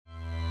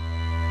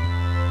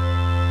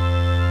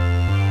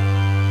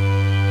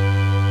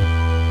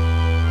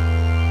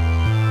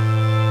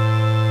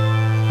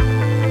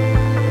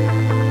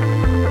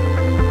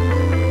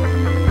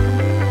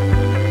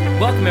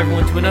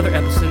everyone, to another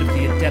episode of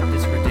the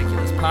Adeptus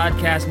Ridiculous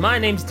podcast. My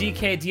name's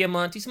DK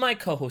Diamantes. My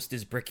co-host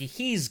is Bricky.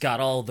 He's got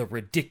all the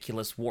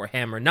ridiculous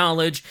Warhammer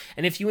knowledge.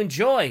 And if you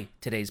enjoy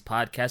today's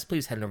podcast,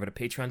 please head over to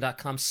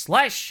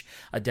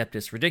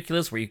patreon.com/Adeptus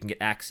Ridiculous, where you can get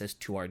access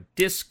to our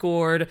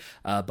Discord,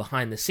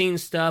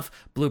 behind-the-scenes stuff,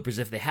 bloopers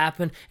if they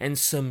happen, and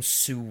some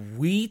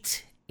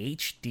sweet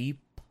HD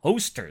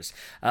posters.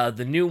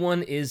 The new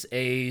one is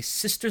a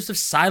Sisters of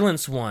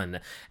Silence one,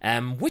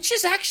 which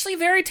is actually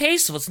very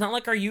tasteful. It's not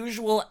like our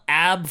usual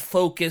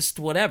ab-focused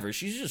whatever.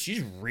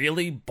 She's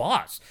really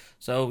boss.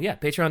 So yeah,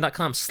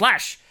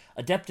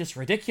 patreon.com/Adeptus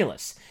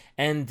Ridiculous.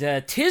 And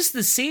 'tis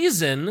the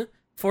season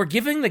for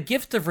giving the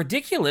gift of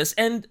ridiculous.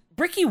 And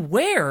Bricky,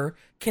 where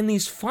can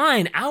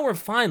our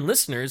fine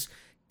listeners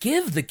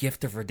give the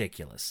gift of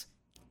ridiculous?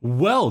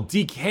 Well,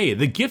 DK,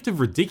 the gift of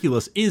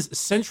ridiculous is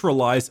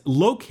centralized,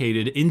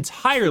 located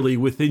entirely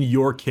within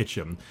your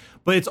kitchen.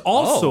 But it's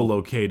also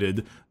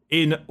located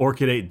in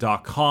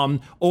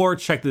Orchid8.com, or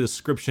check the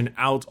description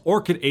out,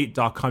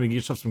 Orchid8.com. You can get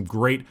yourself some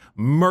great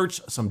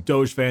merch, some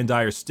Doge Van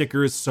Dyer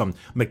stickers, some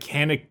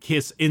Mechanic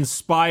Kiss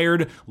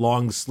inspired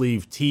long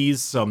sleeve tees,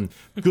 some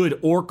good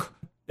orc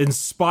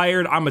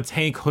inspired I'm a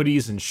Tank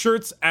hoodies and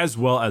shirts, as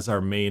well as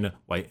our main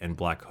white and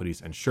black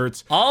hoodies and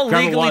shirts. All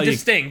legally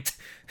distinct.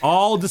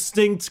 All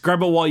distinct.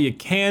 Grab it while you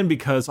can,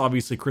 because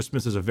obviously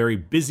Christmas is a very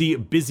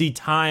busy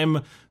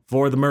time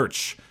for the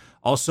merch.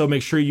 Also,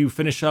 make sure you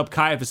finish up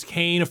Caiaphas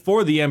Cain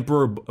for the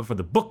Emperor for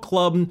the book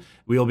club.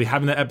 We'll be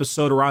having that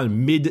episode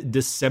around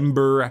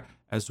mid-December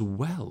as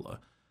well.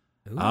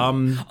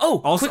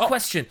 Quick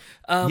question.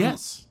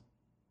 Yes.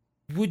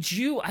 Would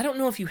you, I don't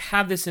know if you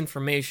have this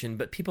information,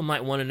 but people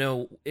might want to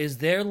know, is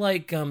there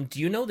do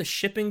you know the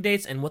shipping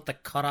dates and what the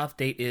cutoff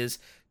date is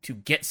to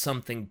get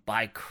something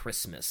by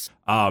Christmas?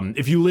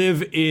 If you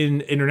live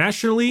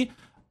internationally,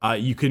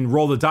 you can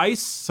roll the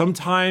dice.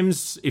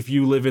 Sometimes if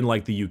you live in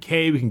like the UK,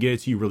 we can get it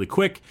to you really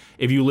quick.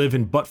 If you live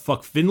in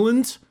buttfuck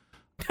Finland,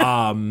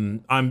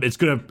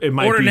 it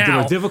might Order be now.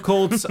 more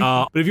difficult.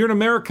 But if you're in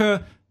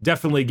America,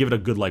 definitely give it a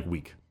good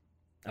week.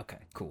 Okay,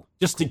 cool.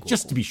 Just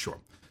to be sure.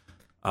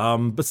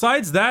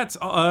 Besides that,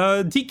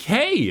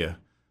 DK.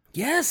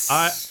 Yes.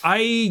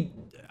 I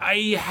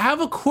have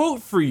a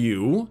quote for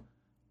you.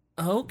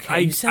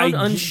 Okay, you sound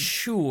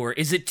unsure.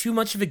 Is it too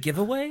much of a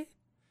giveaway?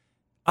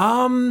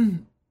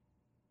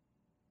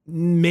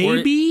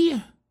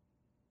 Maybe.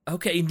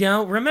 Okay,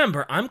 now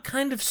remember, I'm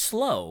kind of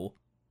slow,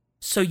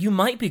 so you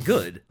might be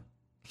good.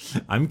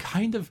 I'm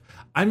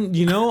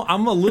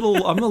a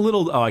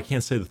little, oh, I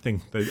can't say the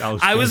thing that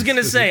I was going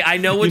to say, I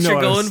know what you're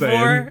going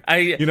for.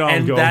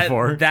 I'm going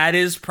for. That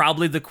is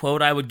probably the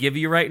quote I would give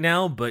you right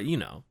now, but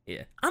yeah.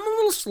 I'm a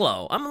little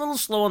slow. I'm a little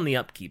slow on the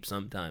upkeep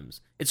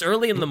sometimes. It's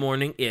early in the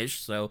morning-ish,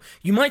 so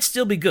you might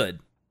still be good.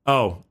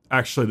 Oh,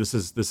 actually, this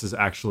is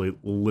actually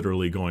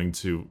literally going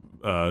to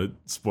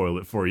spoil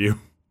it for you.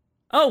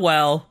 Oh,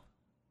 well.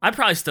 I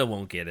probably still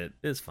won't get it.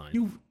 It's fine.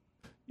 You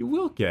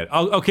will get it.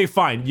 Oh, okay,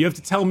 fine. You have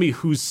to tell me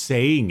who's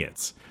saying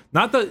it.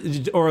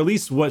 Or at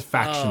least what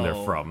faction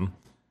they're from.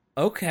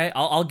 Okay,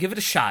 I'll give it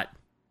a shot.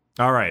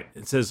 All right.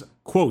 It says,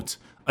 quote,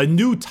 "A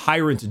new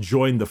tyrant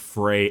joined the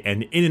fray,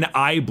 and in an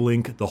eye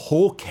blink, the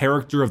whole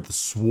character of the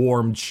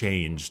swarm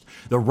changed.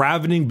 The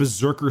ravening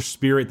berserker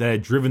spirit that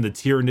had driven the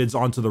Tyranids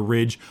onto the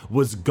ridge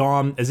was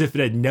gone as if it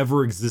had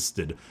never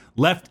existed.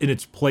 Left in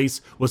its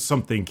place was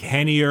something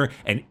cannier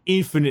and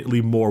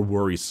infinitely more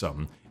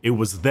worrisome. It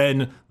was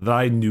then that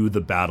I knew the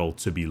battle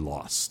to be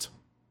lost."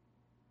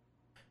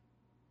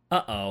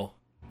 Uh-oh.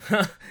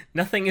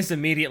 Nothing is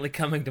immediately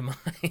coming to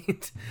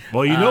mind.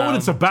 Well, you know what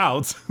it's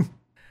about.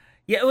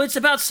 Yeah, well, it's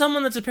about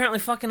someone that's apparently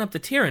fucking up the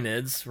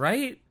Tyranids,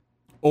 right?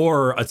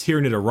 Or a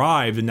Tyranid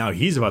arrived and now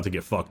he's about to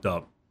get fucked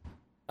up.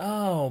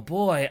 Oh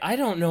boy, I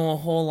don't know a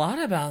whole lot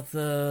about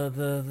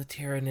the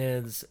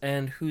Tyranids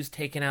and who's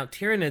taken out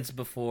Tyranids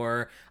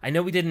before. I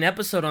know we did an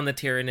episode on the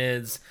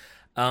Tyranids.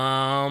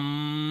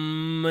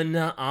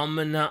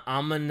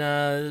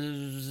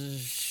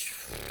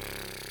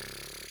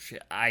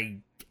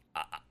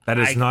 That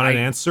is not an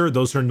answer.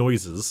 Those are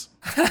noises.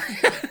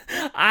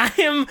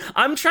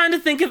 I'm trying to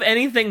think of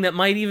anything that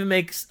might even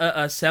make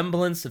a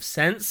semblance of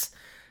sense.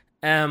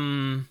 Pick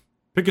a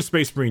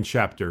Space Marine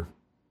chapter.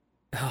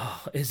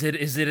 Oh, is it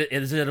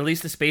at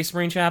least a Space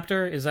Marine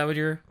chapter? Is that what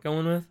you're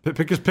going with?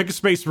 Pick a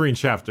Space Marine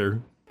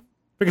chapter.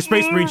 Pick a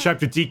Space Marine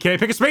chapter, DK.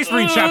 Pick a Space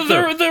Marine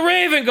chapter. The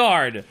Raven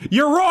Guard.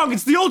 You're wrong.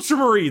 It's the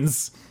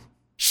Ultramarines.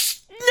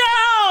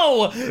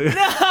 No,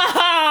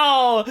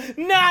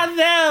 not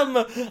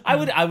them.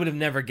 I would have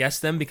never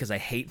guessed them because I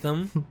hate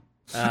them.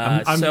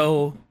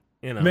 Man,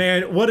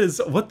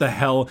 what the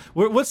hell?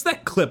 What's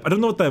that clip? I don't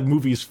know what that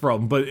movie's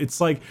from, but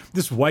it's like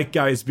this white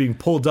guy is being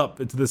pulled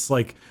up into this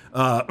like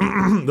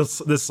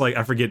this like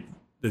I forget,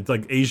 it's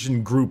like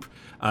Asian group,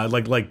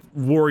 like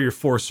warrior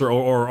force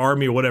or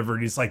army or whatever,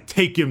 and he's like,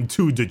 take him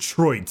to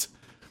Detroit.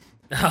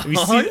 Have you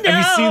seen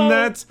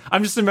that?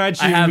 I'm just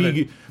imagining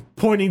me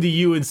pointing to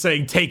you and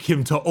saying, take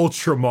him to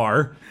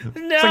Ultramar.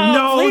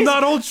 No, please.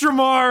 Not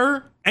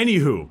Ultramar.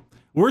 Anywho,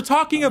 we're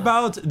talking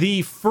about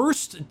the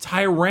first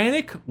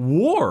Tyrannic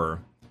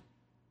War.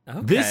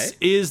 Okay. This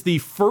is the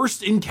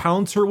first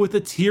encounter with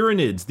the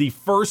Tyranids, the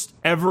first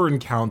ever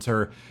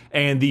encounter,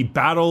 and the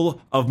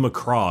Battle of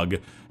MACRAGGE.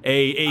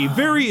 A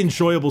very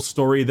enjoyable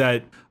story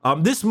that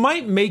this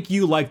might make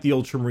you like the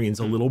Ultramarines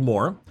a little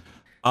more,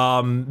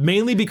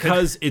 mainly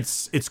because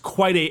it's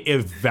quite a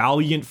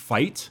valiant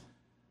fight.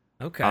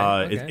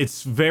 Okay.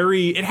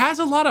 It has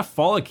a lot of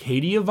Fall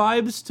Acadia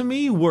vibes to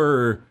me,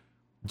 where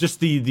just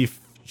the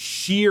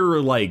sheer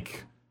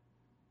like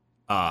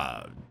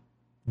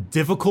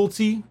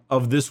difficulty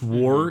of this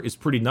war is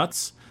pretty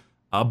nuts.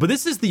 But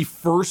this is the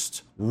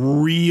first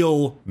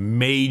real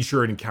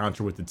major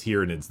encounter with the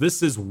Tyranids.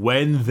 This is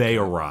when they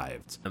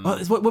arrived.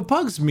 What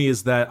bugs me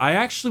is that I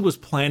actually was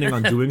planning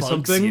on doing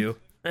something. You.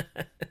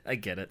 I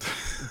get it.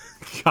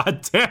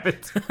 God damn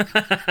it.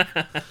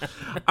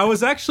 I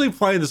was actually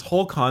planning this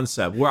whole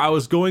concept where I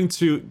was going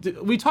to...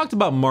 We talked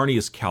about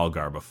Marneus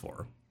Calgar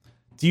before.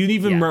 Do you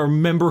even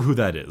remember who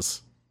that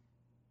is?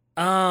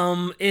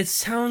 It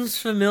sounds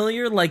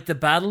familiar, like the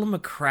Battle of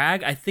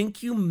MACRAGGE. I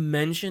think you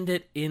mentioned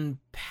it in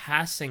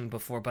passing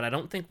before, but I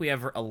don't think we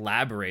ever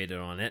elaborated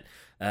on it.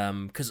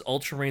 Because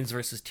Ultramarines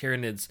versus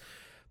Tyranids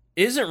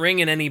isn't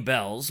ringing any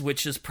bells,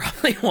 which is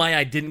probably why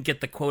I didn't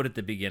get the quote at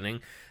the beginning.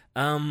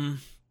 Marneus.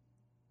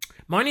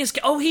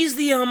 Oh, he's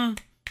the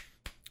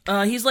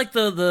he's like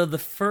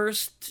the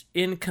first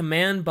in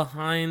command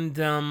behind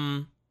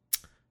Robot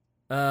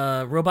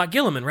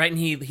Guilliman, right? And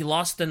he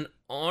lost an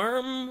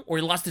arm, or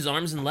he lost his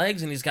arms and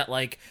legs, and he's got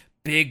like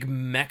big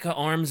mecha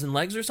arms and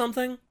legs or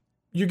something.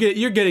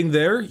 You're getting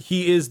there.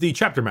 He is the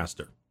chapter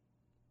master.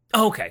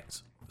 Oh, okay.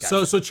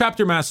 Gotcha. So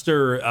chapter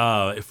master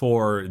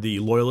for the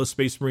Loyalist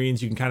Space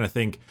Marines, you can kind of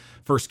think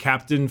first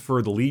captain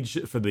for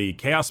the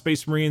Chaos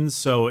Space Marines.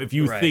 So if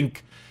you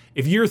think,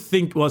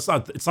 well, it's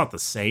not the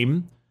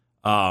same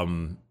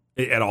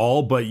at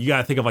all, but you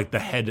gotta think of like the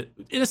head,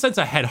 in a sense,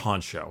 a head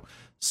honcho.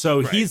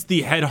 So he's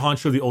the head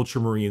honcho of the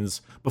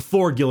Ultramarines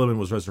before Guilliman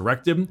was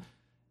resurrected.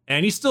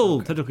 And he's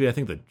still technically, I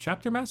think, the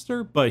chapter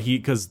master, but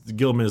because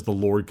Guilliman is the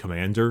Lord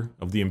Commander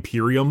of the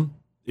Imperium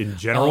in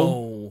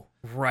general.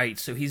 Oh, right.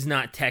 So he's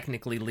not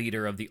technically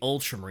leader of the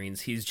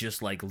Ultramarines. He's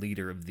just like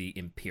leader of the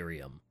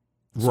Imperium.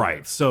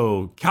 Right.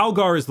 So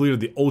Calgar is the leader of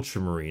the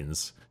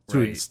Ultramarines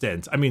to an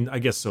extent. I mean, I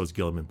guess so is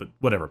Guilliman, but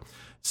whatever.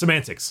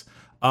 Semantics.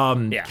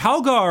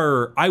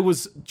 Calgar, I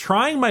was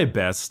trying my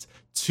best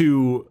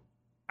to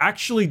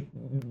actually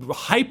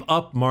hype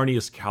up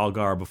Marneus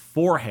Calgar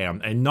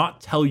beforehand and not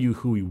tell you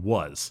who he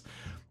was.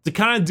 To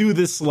kind of do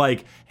this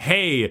like,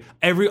 hey,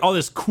 all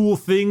this cool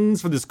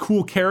things for this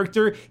cool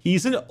character,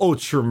 he's an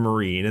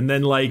Ultramarine, and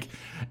then like,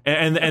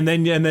 and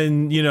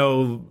then you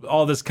know,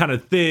 all this kind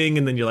of thing,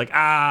 and then you're like,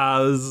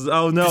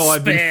 oh no,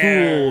 I've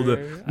been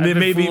fooled.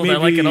 Maybe I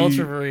like an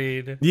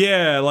Ultramarine.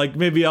 Yeah, like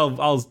maybe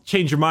I'll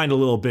change your mind a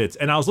little bit.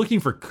 And I was looking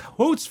for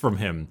quotes from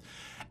him,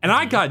 and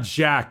I got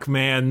Jack,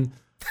 man.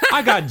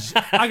 I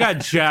got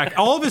Jack.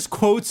 All of his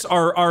quotes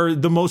are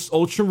the most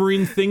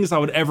Ultramarine things I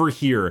would ever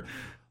hear.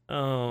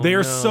 Oh, they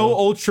are so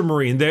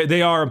Ultramarine.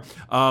 They are,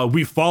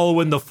 we follow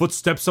in the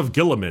footsteps of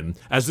Guilliman.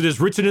 As it is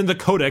written in the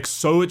Codex,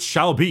 so it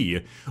shall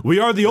be. We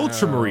are the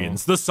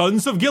Ultramarines, the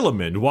sons of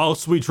Guilliman.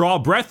 Whilst we draw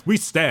breath, we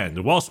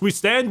stand. Whilst we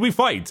stand, we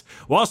fight.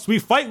 Whilst we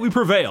fight, we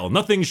prevail.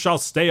 Nothing shall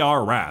stay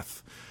our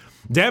wrath.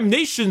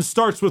 Damnation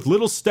starts with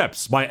little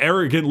steps, by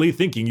arrogantly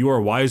thinking you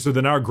are wiser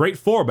than our great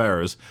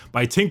forebears,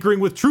 by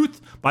tinkering with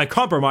truth, by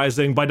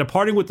compromising, by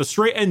departing with the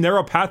straight and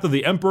narrow path of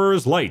the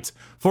Emperor's light.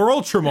 For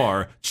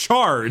Ultramar,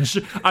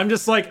 charge! I'm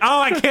just like,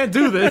 I can't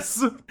do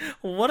this.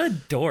 What a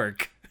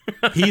dork.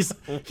 He's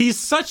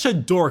such a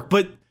dork,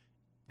 but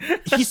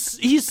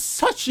he's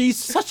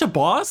such a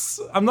boss.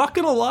 I'm not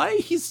gonna lie,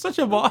 he's such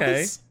a boss.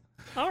 Okay.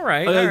 All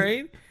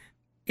right.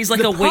 He's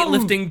like a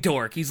weightlifting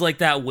dork. He's like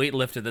that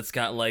weightlifter that's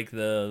got like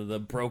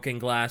the broken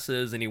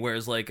glasses, and he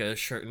wears like a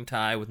shirt and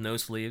tie with no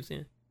sleeves. Yeah.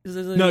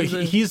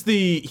 He's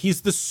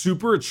the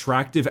super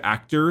attractive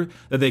actor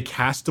that they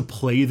cast to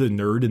play the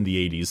nerd in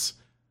the 80s.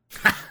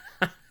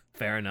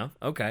 Fair enough.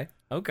 Okay.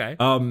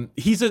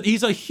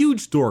 He's a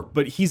huge dork,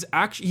 but he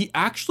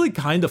actually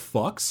kind of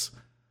fucks.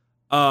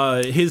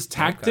 His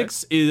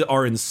tactics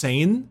are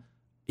insane.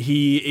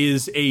 He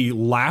is a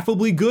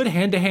laughably good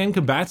hand-to-hand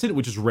combatant,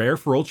 which is rare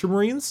for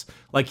Ultramarines.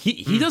 Like,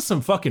 he does some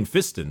fucking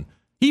fisting.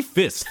 He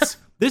fists.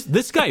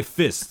 This guy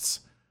fists.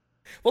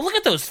 Well, look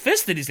at those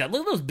fists that he's got.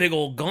 Look at those big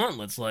old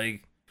gauntlets.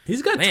 Like,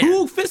 he's got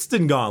two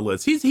fisting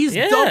gauntlets. He's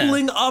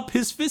doubling up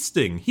his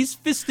fisting. He's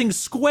fisting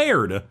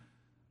squared.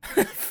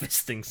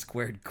 Fisting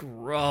squared.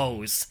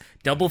 Gross.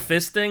 Double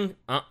fisting?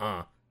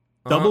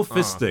 Double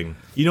fisting.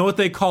 You know what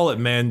they call it,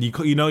 man.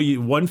 You know,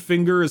 one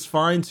finger is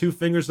fine, two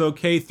fingers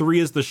okay, three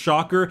is the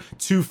shocker,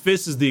 two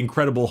fists is the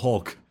Incredible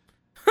Hulk.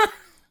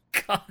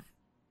 God,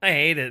 I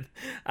hate it.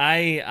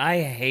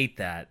 I hate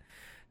that.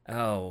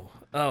 Oh.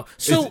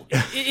 So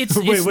it's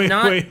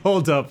not... Wait,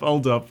 hold up.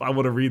 I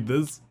want to read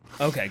this.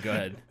 Okay, go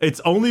ahead.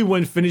 It's only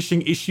when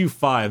finishing issue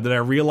 5 that I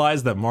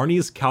realized that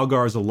Marneus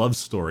Calgar is a love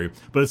story,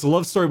 but it's a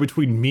love story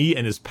between me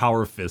and his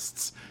power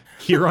fists.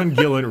 Kieran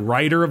Gillen,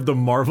 writer of the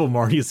Marvel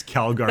Martius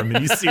Calgar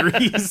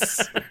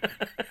miniseries.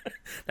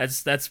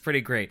 That's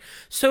pretty great.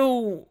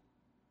 So,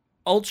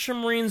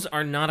 Ultramarines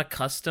are not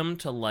accustomed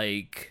to,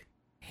 like,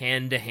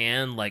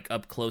 hand-to-hand, like,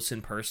 up close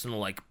and personal,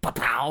 like,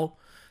 pow.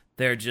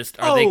 They're just,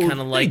 are they kind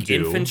of like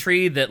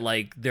infantry that,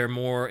 like, they're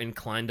more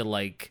inclined to,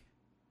 like,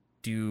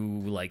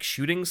 do, like,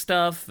 shooting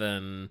stuff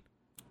and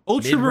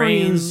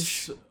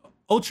Ultramarines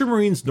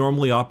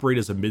normally operate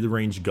as a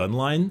mid-range gun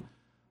line.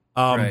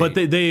 Right. But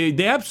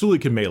they absolutely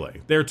can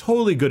melee. They're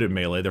totally good at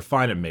melee. They're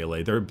fine at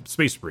melee. They're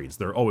space marines.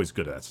 They're always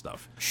good at that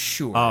stuff.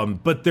 Sure.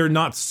 But they're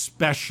not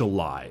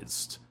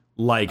specialized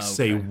like,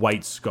 say,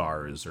 White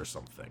Scars or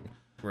something.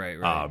 Right.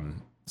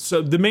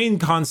 So the main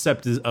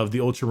concept of the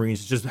Ultramarines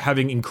is just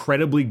having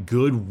incredibly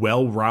good,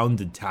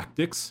 well-rounded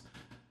tactics.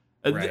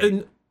 Right.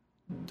 And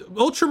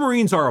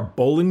Ultramarines are a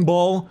bowling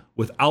ball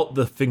without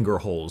the finger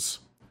holes.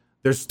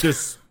 There's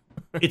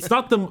it's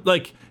not the,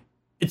 like,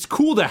 it's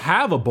cool to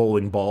have a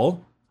bowling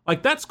ball.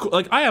 Like, that's cool.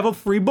 Like, I have a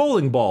free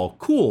bowling ball.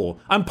 Cool.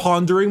 I'm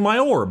pondering my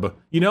orb.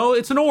 You know,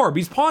 it's an orb.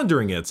 He's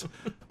pondering it.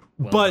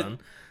 But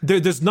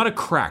there's not a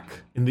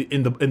crack in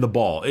the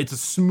ball. It's a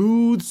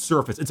smooth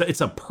surface. It's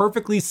a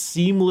perfectly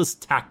seamless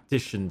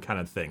tactician kind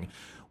of thing,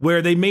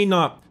 where they may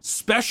not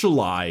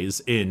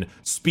specialize in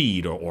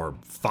speed or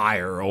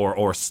fire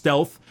or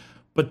stealth,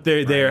 but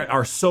they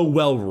are so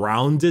well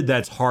rounded that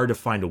it's hard to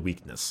find a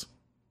weakness.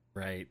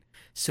 Right.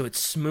 So it's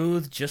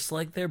smooth, just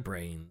like their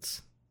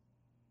brains.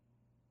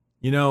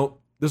 You know,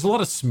 there's a lot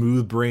of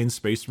smooth brain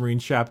Space Marine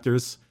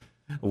chapters.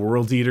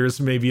 World Eaters,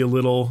 maybe a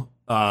little.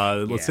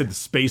 Let's say the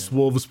Space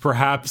Wolves,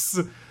 perhaps.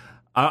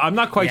 I'm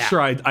not quite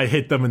sure I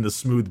hit them in the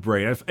smooth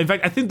brain. In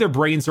fact, I think their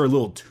brains are a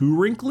little too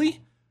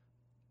wrinkly.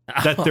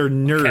 That they're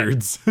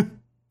nerds. Okay.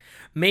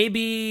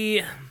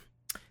 Maybe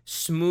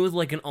smooth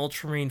like an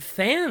Ultramarine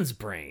fan's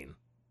brain.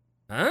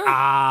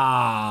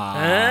 Huh?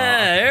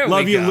 There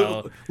love we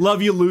go.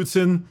 Love you,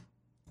 Luton.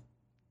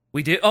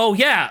 We do. Oh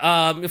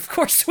yeah. Of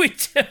course we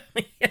do.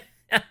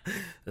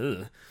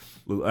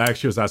 I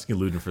actually was asking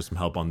Luton for some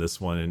help on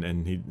this one,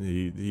 and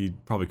he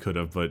probably could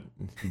have, but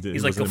he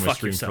He's wasn't like, in my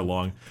stream for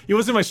long. He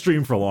wasn't in my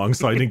stream for long,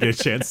 so I didn't get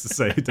a chance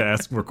to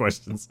ask more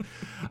questions.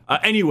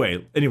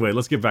 Anyway,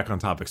 let's get back on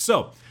topic.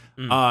 So,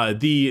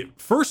 the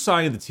first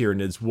sign of the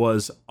Tyranids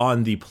was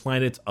on the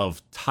planet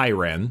of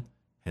Tyran,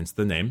 hence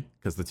the name,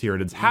 because the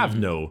Tyranids have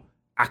no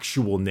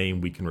actual name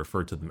we can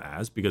refer to them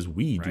as, because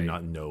we do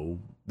not know,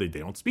 they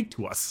don't speak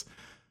to us.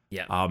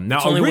 Yeah. Now,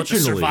 it's only originally, what the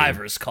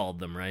survivors called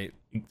them, right?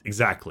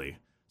 Exactly.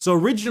 So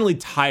originally,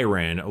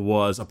 Tyran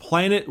was a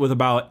planet with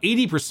about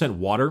 80%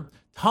 water,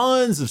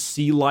 tons of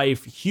sea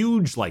life,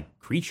 huge like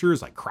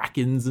creatures like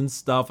krakens and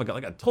stuff, like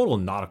a total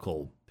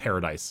nautical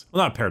paradise.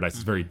 Well, not a paradise;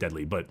 it's very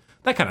deadly, but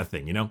that kind of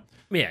thing, you know.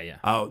 Yeah.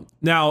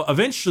 Now,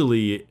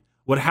 eventually,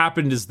 what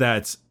happened is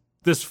that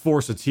this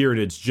force of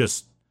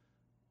Tyranids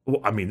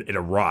it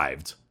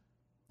arrived.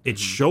 It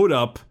showed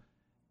up,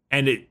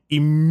 and it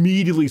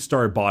immediately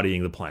started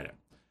bodying the planet.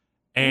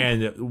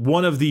 And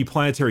one of the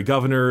planetary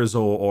governors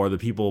or the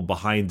people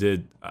behind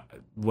it,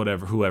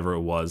 whoever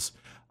it was,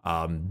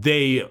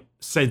 they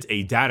sent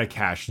a data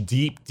cache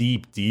deep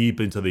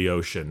into the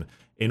ocean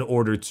in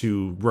order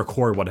to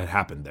record what had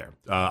happened there.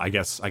 I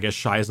guess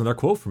Shai has another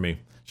quote for me.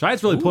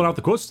 Shai's really pulling out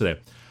the quotes today.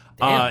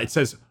 It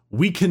says,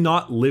 "We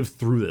cannot live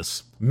through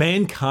this.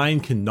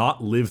 Mankind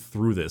cannot live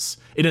through this.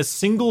 In a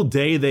single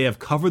day, they have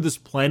covered this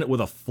planet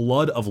with a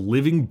flood of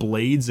living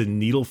blades and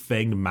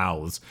needle-fanged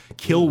mouths.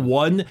 Kill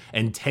one,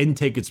 and 10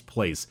 take its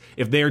place.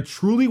 If they are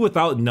truly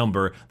without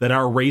number, then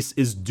our race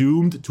is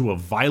doomed to a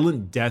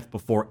violent death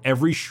before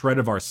every shred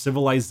of our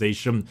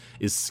civilization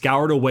is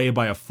scoured away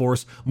by a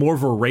force more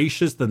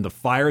voracious than the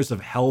fires of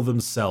hell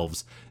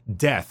themselves.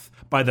 Death,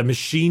 by the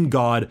machine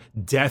god,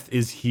 death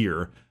is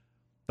here."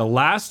 The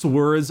last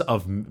words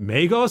of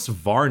Magos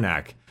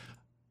Varnak.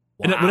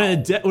 Wow.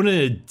 And when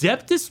an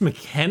Adeptus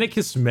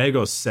Mechanicus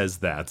Magos says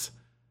that's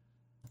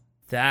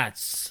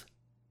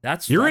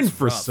you're in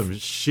for rough. some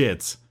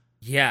shit.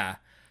 Yeah.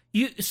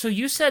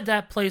 You said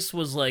that place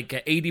was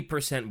like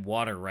 80%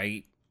 water,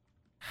 right?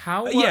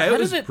 How did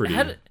the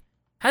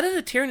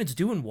Tyranids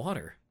do in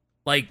water?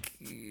 Like,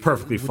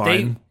 perfectly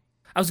fine.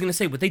 I was gonna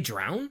say, would they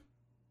drown?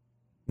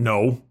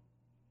 No.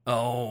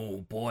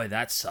 Oh boy,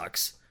 that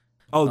sucks.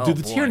 Oh, dude,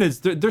 the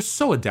Tyranids, they're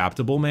so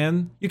adaptable,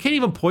 man. You can't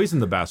even poison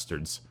the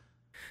bastards.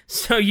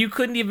 So you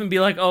couldn't even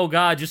be like, oh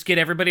god, just get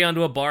everybody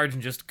onto a barge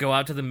and just go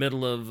out to the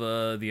middle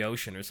of the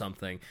ocean or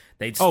something.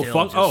 They'd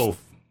still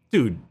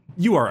dude,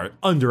 you are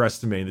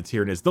underestimating the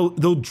Tyranids.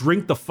 They'll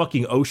drink the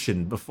fucking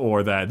ocean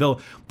before that. They'll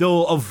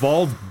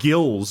evolve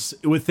gills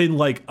within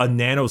like a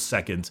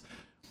nanosecond.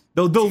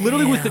 They'll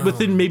literally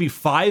within maybe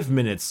 5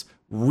 minutes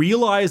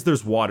realize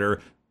there's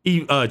water,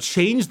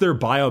 change their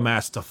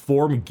biomass to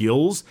form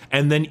gills,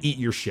 and then eat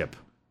your ship.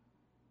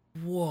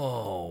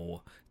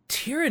 Whoa,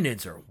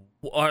 Tyranids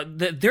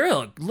they're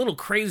a little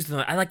crazy.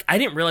 I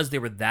didn't realize they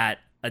were that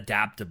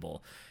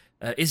adaptable.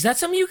 Is that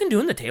something you can do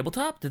in the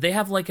tabletop? Do they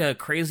have like a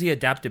crazy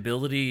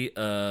adaptability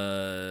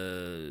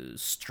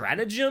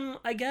stratagem,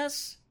 I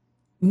guess?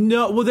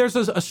 No, well, there's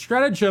a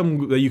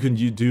stratagem that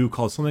you do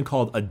called something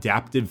called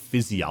adaptive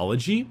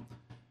physiology.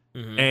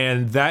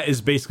 And that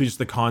is basically just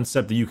the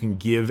concept that you can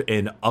give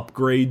an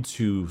upgrade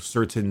to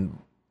certain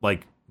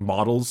like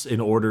models in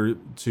order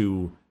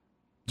to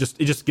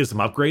it just gives them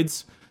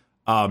upgrades.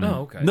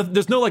 Okay.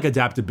 There's no like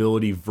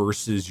adaptability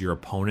versus your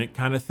opponent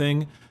kind of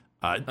thing.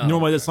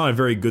 Normally that's not a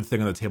very good thing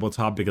on the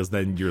tabletop because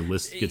then your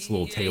list gets a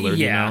little tailored,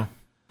 you know?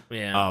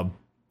 Yeah.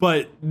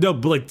 But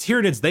like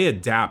Tyranids, they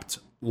adapt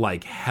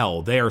like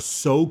hell. They are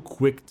so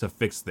quick to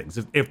fix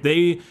things. If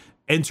they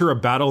enter a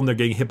battle and they're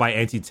getting hit by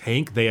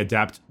anti-tank, they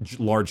adapt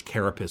large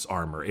carapace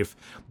armor. If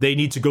they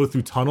need to go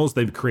through tunnels,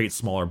 they create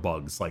smaller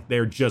bugs. Like,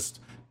 they're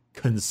just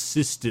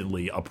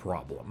consistently a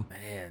problem.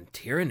 Man,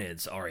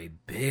 Tyranids are a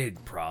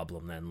big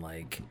problem then.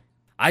 Like,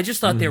 I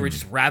just thought they were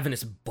just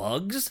ravenous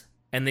bugs,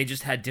 and they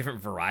just had different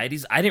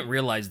varieties. I didn't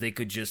realize they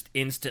could just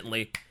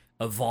instantly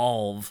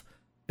evolve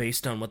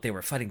based on what they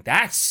were fighting.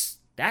 That's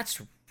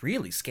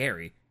really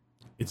scary.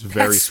 It's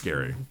very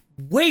scary.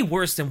 Way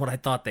worse than what I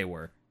thought they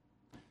were.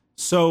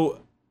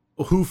 So,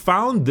 who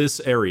found this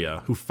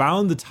area, who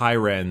found the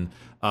Tyran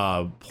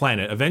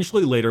planet,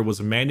 eventually later was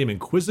a man named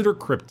Inquisitor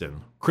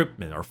Cryptman,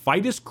 or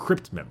Fidus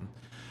Cryptman.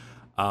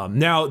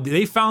 Now,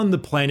 they found the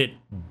planet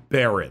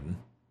barren.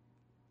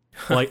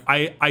 Like,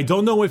 I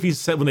don't know if he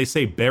said when they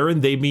say barren,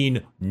 they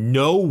mean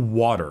no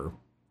water.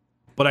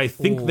 But I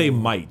think they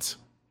might.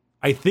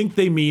 I think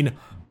they mean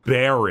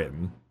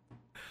barren.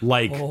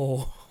 Like,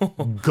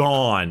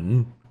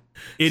 gone.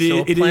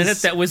 A planet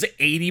that was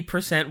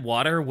 80%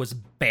 water was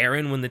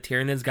barren when the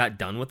Tyranids got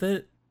done with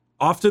it?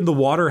 Often the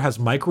water has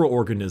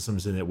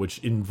microorganisms in it, which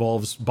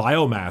involves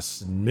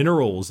biomass and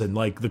minerals and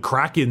like the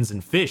krakens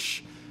and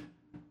fish.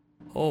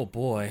 Oh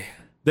boy.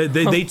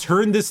 They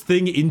turned this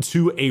thing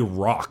into a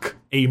rock,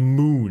 a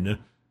moon.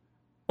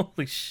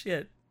 Holy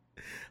shit.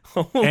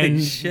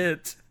 Holy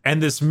shit.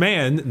 And this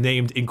man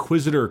named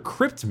Inquisitor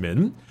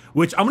Cryptman,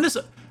 which I'm going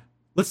to...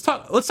 Let's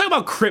talk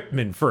about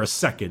Cryptman for a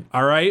second,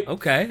 all right?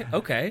 Okay.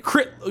 Look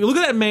at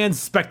that man's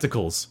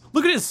spectacles.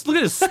 Look at his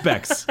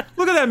specs.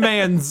 look at that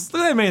man's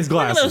glasses.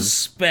 Look at those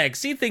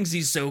specs. He thinks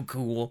he's so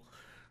cool.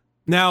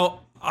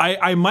 Now,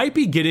 I might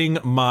be getting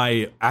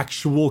my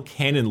actual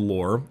canon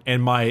lore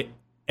and my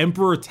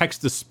Emperor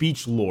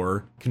text-to-speech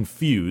lore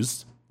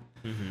confused.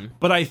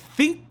 But I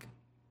think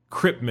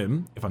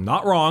Cryptman, if I'm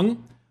not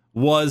wrong,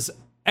 was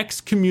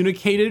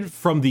excommunicated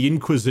from the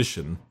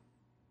Inquisition.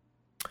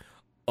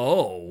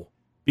 Oh.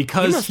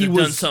 Because he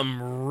was done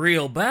something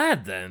real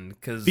bad then,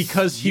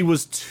 because he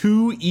was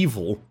too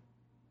evil.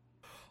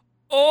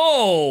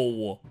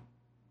 Oh,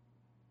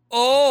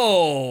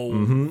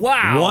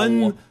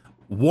 wow!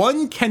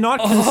 One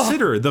cannot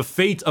consider the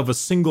fate of a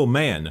single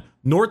man,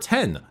 nor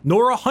 10,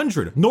 nor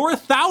 100, nor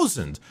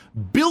 1,000.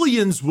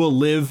 Billions will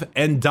live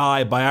and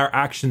die by our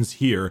actions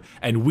here,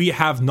 and we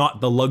have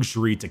not the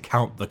luxury to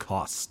count the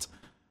cost.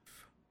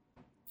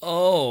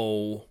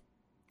 Oh.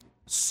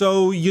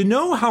 So you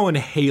know how in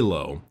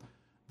Halo,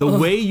 the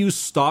way you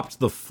stopped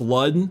the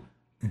flood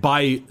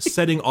by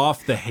setting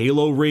off the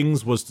Halo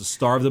rings was to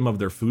starve them of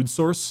their food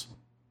source?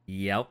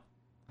 Yep.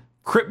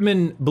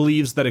 Cryptman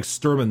believes that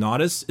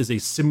Exterminatus is a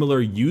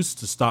similar use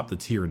to stop the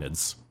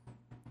Tyranids.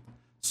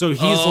 So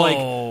he's like,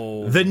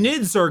 the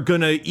Nids are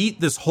gonna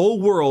eat this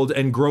whole world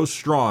and grow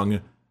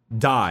strong,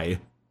 die.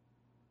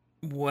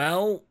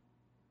 Well...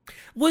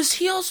 Was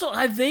he also...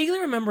 I vaguely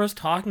remember us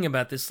talking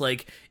about this,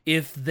 like,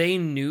 if they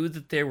knew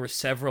that there were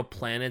several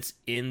planets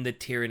in the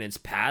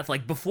Tyranids' path,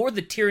 like, before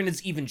the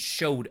Tyranids even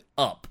showed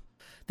up,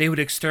 they would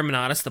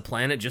Exterminatus the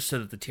planet just so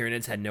that the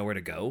Tyranids had nowhere to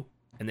go,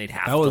 and they'd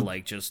have to,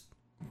 like, just...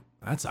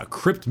 That's a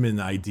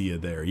Cryptman idea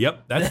there.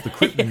 Yep, that's the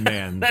Cryptman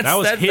man. That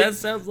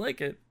sounds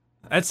like it.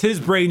 That's his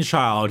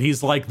brainchild.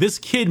 He's like, this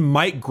kid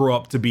might grow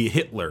up to be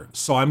Hitler,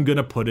 so I'm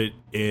gonna put it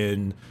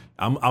in...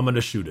 I'm gonna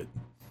shoot it.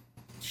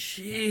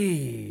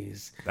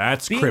 Jeez.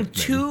 That's being Cryptman.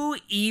 Too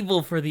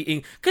evil for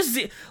the... Because,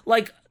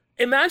 like,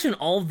 imagine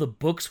all of the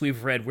books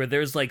we've read where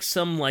there's, like,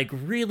 some, like,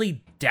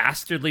 really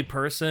dastardly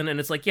person, and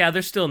it's like, yeah,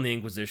 they're still in the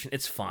Inquisition,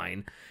 it's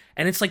fine.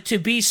 And it's, like, to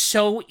be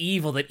so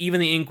evil that even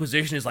the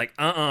Inquisition is like,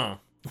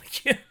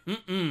 like,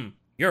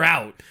 you're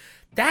out.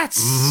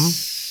 That's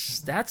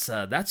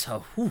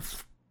a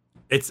woof.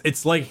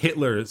 It's like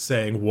Hitler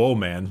saying, "Whoa,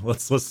 man,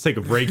 let's take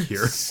a break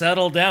here.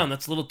 Settle down.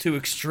 That's a little too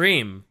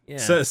extreme."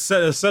 Yeah.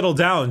 Settle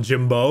down,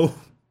 Jimbo.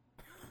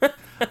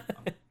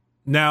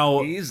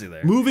 Now, easy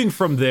there. Moving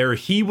from there,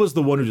 he was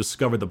the one who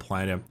discovered the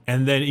planet,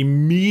 and then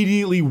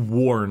immediately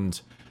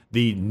warned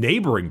the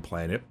neighboring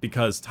planet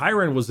because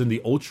Tyran was in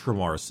the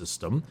Ultramar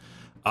system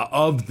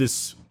of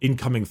this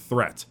incoming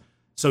threat.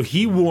 So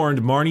he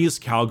warned Marnius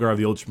Calgar of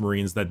the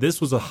Ultramarines that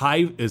this was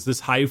this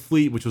hive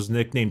fleet, which was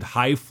nicknamed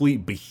Hive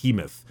Fleet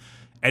Behemoth.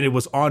 And it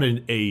was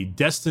on a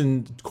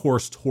destined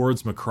course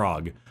towards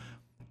MACRAGGE.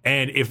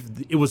 And if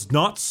it was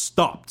not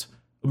stopped,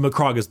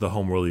 MACRAGGE is the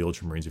home world of the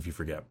Ultramarines, if you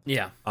forget.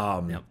 Yeah.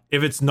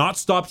 If it's not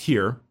stopped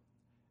here,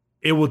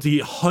 it will be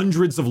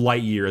hundreds of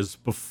light years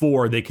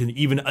before they can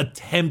even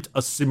attempt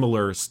a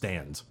similar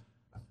stand.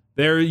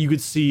 There you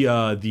could see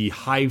the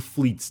Hive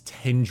Fleet's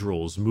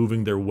tendrils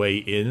moving their way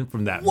in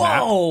from that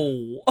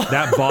Whoa! map.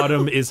 That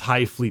bottom is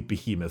Hive Fleet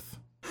Behemoth.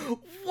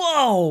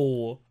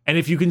 Whoa! And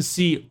if you can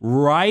see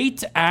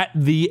right at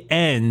the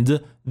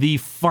end, the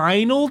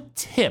final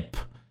tip,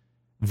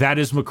 that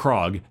is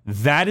MACRAGGE.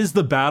 That is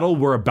the battle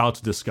we're about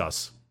to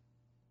discuss.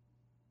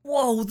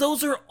 Whoa,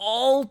 those are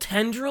all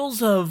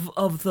tendrils of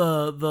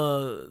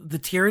the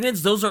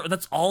Tyranids?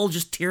 That's all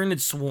just Tyranid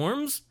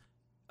swarms?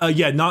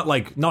 Yeah, not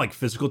like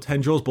physical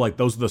tendrils, but like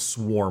those are the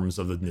swarms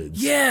of the Nids.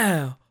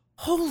 Yeah.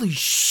 Holy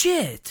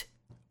shit.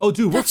 Oh,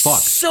 dude, That's we're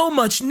fucked. so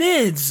much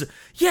Nids.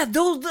 Yeah,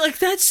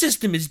 that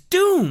system is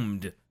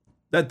doomed.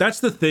 That's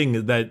the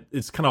thing that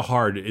it's kind of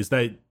hard is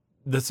that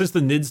since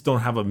the Nids don't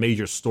have a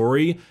major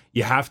story,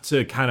 you have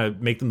to kind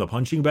of make them the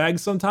punching bag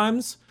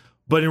sometimes.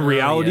 But in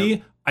reality,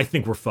 yeah. I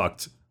think we're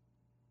fucked.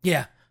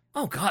 Yeah.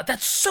 Oh god,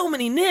 that's so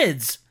many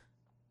Nids.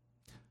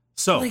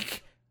 So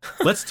Like,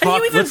 let's how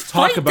do you talk. even Let's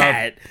talk fight about.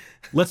 that?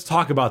 Let's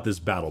talk about this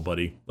battle,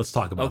 buddy. Let's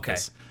talk about Okay,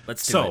 this.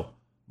 let's do it.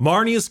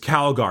 Marnius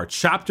Calgar,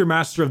 chapter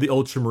master of the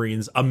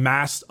Ultramarines,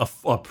 amassed a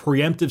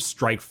preemptive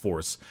strike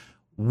force,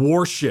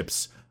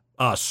 warships,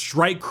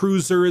 strike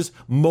cruisers,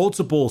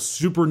 multiple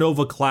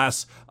supernova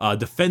class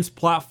defense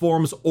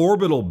platforms,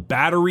 orbital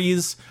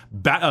batteries,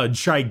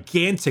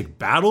 gigantic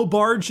battle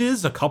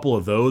barges, a couple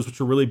of those, which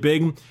are really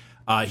big.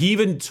 He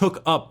even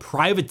took up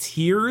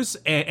privateers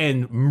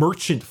and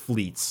merchant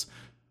fleets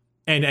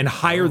and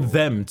hired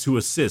them to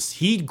assist.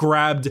 He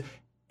grabbed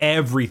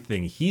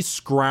everything. He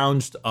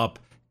scrounged up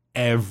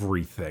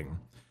everything.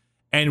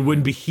 And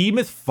when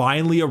Behemoth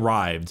finally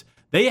arrived,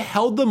 they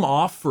held them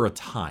off for a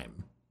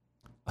time.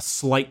 A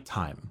slight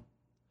time.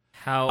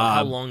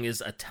 How long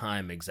is a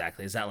time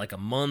exactly? Is that like a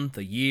month,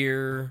 a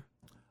year?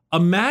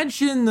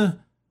 Imagine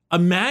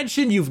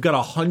you've got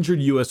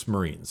 100 US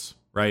Marines,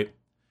 right?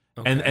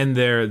 Okay. And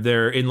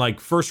they're in like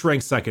first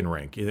rank, second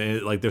rank.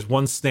 Like there's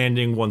one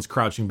standing, one's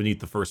crouching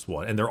beneath the first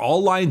one, and they're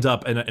all lined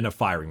up in a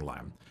firing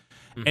line.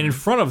 Mm-hmm. And in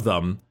front of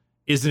them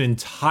is an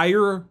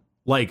entire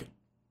like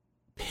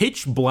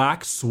pitch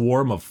black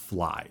swarm of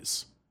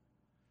flies.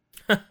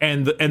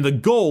 and the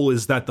goal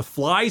is that the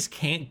flies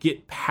can't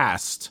get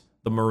past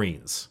the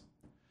Marines.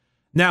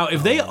 Now,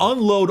 if they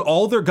unload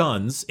all their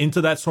guns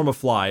into that swarm of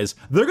flies,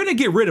 they're going to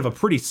get rid of a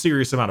pretty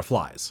serious amount of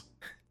flies.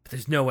 But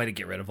there's no way to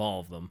get rid of all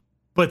of them.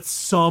 But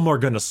some are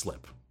going to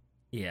slip.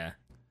 Yeah.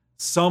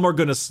 Some are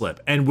going to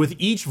slip. And with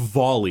each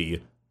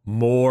volley,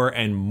 more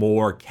and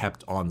more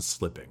kept on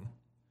slipping.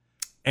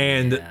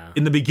 And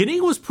in the beginning,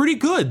 it was pretty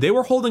good. They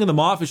were holding them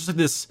off. It's just like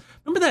this.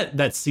 Remember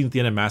that scene at the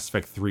end of Mass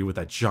Effect 3 with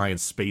that giant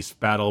space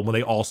battle when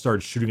they all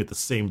started shooting at the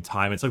same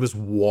time? It's like this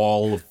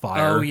wall of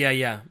fire. Oh,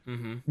 yeah.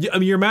 Mm-hmm. Yeah, I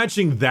mean, you're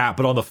imagining that,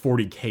 but on the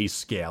 40K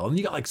scale. And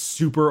you got like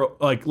super,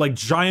 like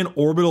giant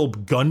orbital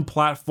gun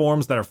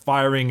platforms that are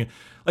firing,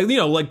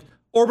 like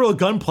orbital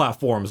gun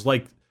platforms,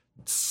 like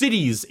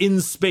cities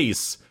in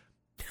space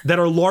that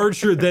are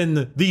larger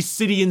than the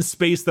city in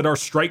space that are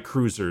strike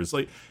cruisers.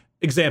 Like,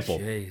 example.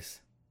 Jeez.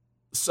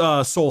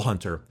 Soul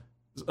Hunter,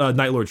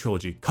 Night Lord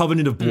Trilogy,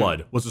 Covenant of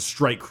Blood was a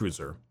strike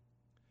cruiser.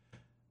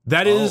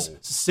 That is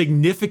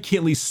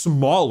significantly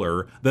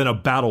smaller than a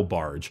battle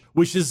barge,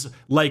 which is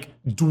like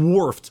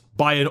dwarfed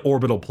by an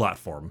orbital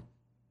platform.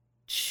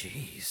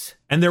 Jeez.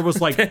 And there was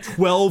like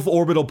 12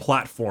 orbital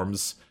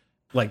platforms,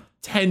 like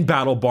 10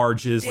 battle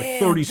barges,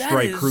 like 30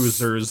 strike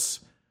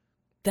cruisers.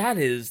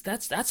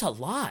 That's a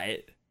lot.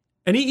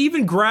 And he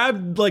even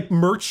grabbed like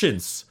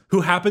merchants who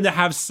happened to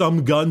have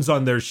some guns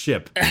on their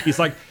ship. He's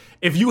like,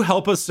 if you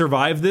help us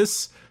survive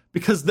this,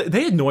 because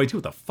they had no idea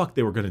what the fuck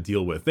they were going to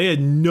deal with. They had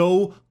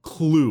no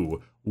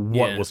clue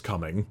what was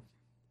coming.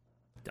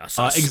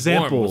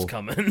 Example was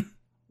coming.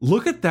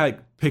 Look at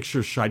that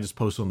picture Shai just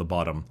posted on the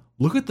bottom.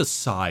 Look at the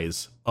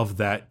size of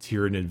that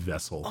Tyranid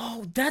vessel.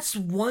 Oh, that's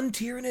one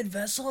Tyranid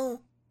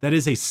vessel? That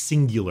is a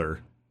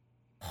singular.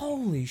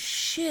 Holy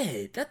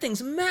shit, that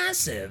thing's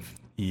massive.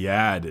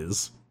 Yeah, it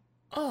is.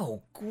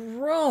 Oh,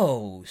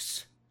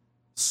 gross.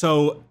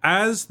 So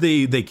as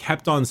they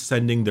kept on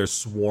sending their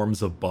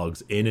swarms of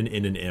bugs in and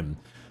in and in,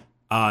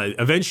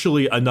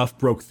 eventually enough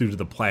broke through to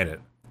the planet.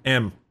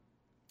 And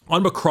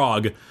on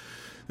MACRAGGE,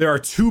 there are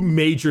two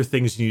major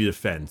things you need to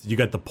defend. You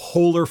got the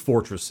polar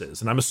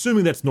fortresses, and I'm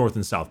assuming that's North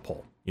and South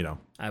Pole, you know?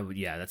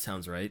 Yeah, that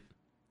sounds right.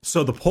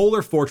 So the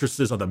polar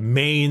fortresses are the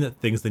main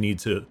things they need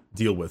to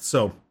deal with.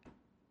 So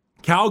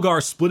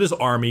Calgar split his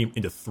army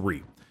into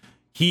three.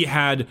 He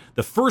had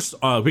the first,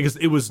 because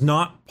it was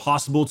not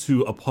possible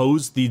to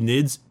oppose the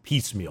Nids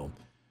piecemeal.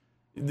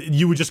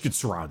 You would just get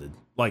surrounded.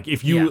 Like,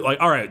 if you,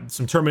 all right,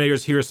 some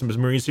Terminators here, some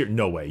Marines here,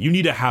 no way. You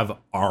need to have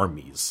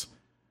armies.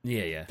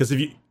 Yeah.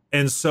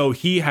 Because so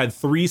he had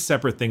three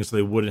separate things so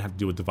they wouldn't have to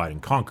do with divide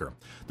and conquer.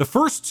 The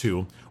first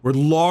two were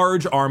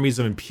large armies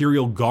of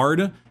Imperial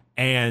Guard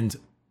and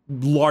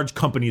large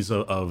companies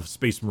of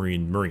Space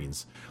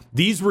Marines.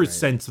 These were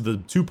sent to the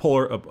two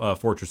polar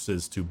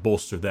fortresses to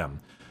bolster them.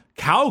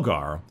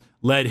 Calgar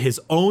led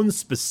his own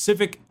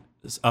specific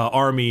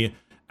army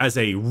as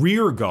a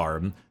rear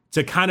guard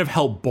to kind of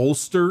help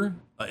bolster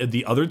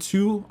the other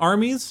two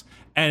armies.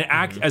 and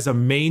act as a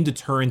main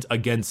deterrent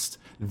against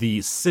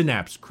the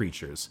synapse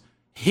creatures.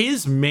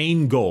 His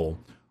main goal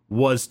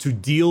was to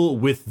deal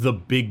with the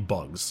big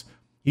bugs.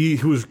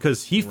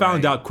 Because he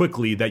found out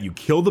quickly that you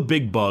kill the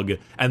big bug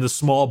and the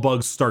small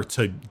bugs start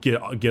to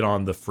get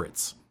on the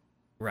fritz.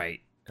 Right.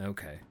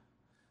 Okay.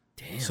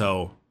 Damn.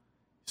 So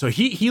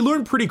he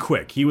learned pretty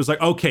quick. He was like,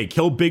 okay,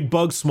 kill big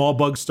bugs, small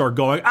bugs start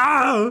going,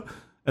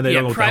 and they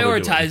don't know what the hell they're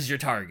doing. Prioritize your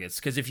targets,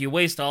 because if you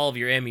waste all of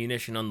your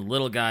ammunition on the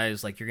little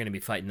guys, like, you're going to be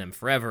fighting them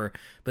forever.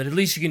 But at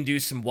least you can do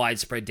some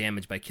widespread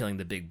damage by killing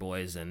the big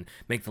boys and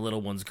make the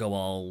little ones go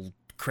all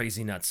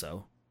crazy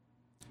nutso.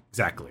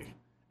 Exactly.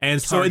 And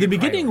so in the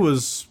beginning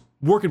was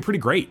working pretty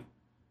great.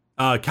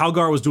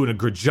 Calgar was doing a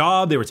good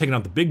job. They were taking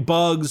out the big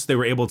bugs. They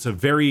were able to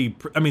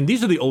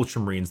these are the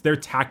Ultramarines. Their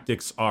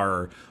tactics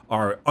are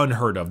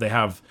unheard of.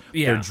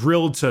 They're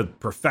drilled to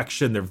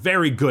perfection. They're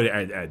very good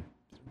at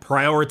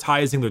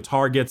prioritizing their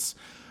targets.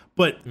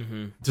 But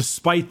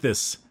despite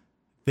this,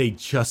 they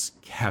just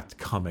kept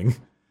coming.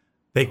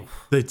 The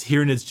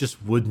Tyranids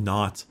just would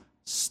not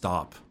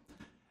stop.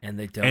 And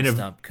they don't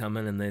stop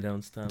coming, and they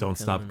don't stop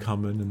stop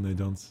coming, and they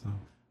don't stop.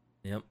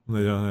 Yep.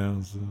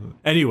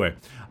 Anyway,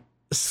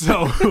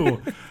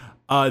 so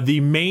the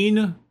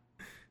main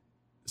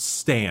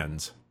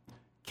stand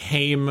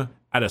came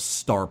at a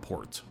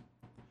starport.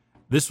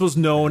 This was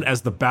known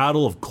as the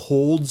Battle of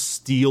Cold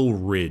Steel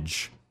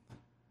Ridge.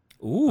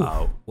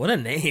 Ooh, what a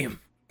name.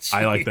 Jeez.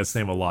 I like that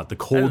name a lot. The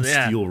Cold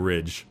Steel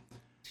Ridge.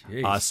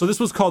 So this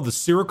was called the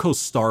Syracuse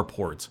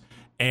Starport.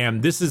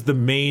 And this is the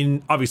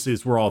main, obviously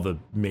it's where all the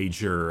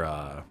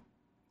major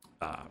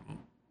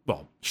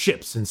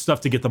ships and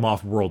stuff to get them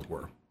off world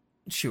were.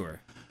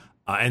 Sure.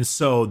 And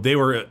so they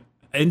were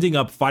ending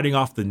up fighting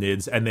off the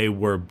Nids, and they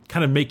were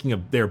kind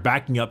of they're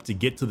backing up to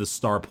get to the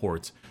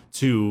starport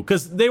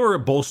because they were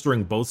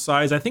bolstering both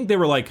sides. I think they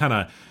were like kind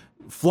of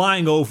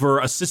flying over,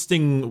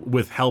 assisting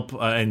with help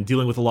and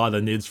dealing with a lot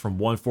of the Nids from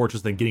one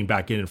fortress, then getting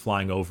back in and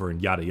flying over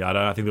and yada yada.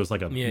 I think there was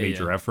like a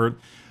major effort.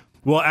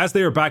 Well, as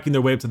they were backing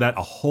their way up to that,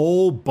 a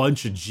whole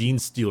bunch of Gene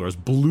Stealers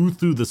blew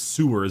through the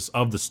sewers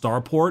of the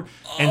starport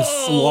and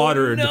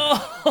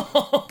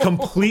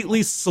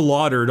completely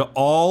slaughtered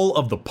all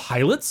of the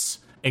pilots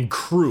and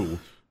crew.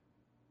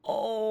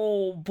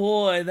 Oh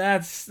boy,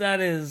 that's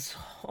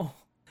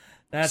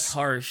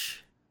harsh.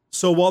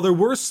 So while there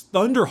were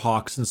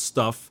Thunderhawks and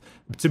stuff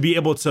to be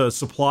able to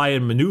supply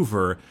and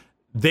maneuver,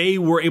 they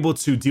were able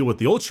to deal with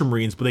the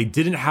Ultramarines, but they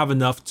didn't have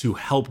enough to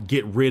help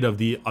get rid of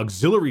the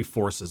auxiliary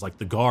forces like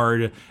the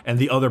Guard and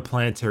the other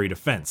planetary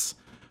defense.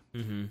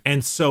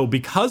 And so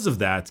because of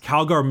that,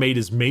 Calgar made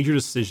his major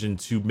decision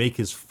to make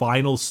his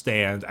final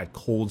stand at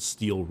Cold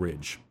Steel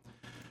Ridge.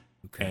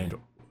 Okay. And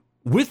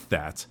with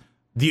that,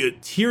 the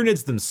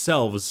Tyranids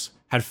themselves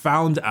had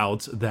found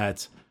out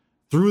that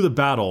through the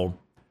battle,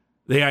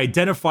 they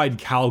identified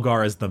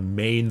Calgar as the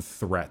main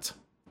threat.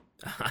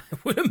 I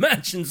would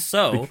imagine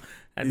so.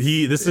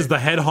 This is the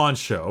head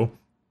honcho.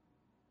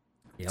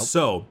 Yep.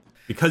 So,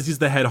 because he's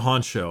the head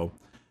honcho,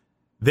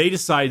 they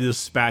decided to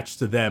dispatch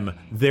to them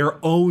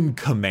their own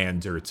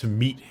commander to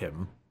meet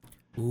him.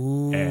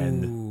 Ooh.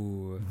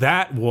 And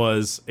that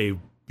was a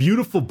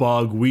beautiful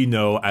bug we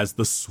know as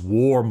the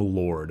Swarm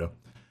Lord.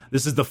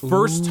 This is the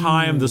first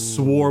time the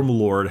Swarm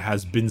Lord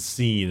has been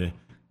seen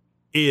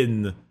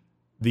in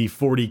the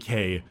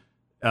 40K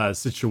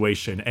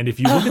situation. And if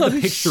you look at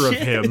the picture of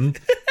him...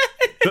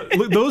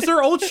 Those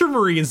are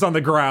Ultramarines on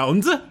the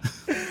ground.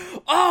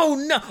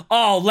 Oh, no.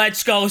 Oh,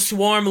 let's go,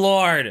 Swarm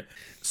Lord.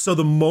 So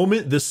the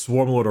moment this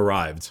Swarm Lord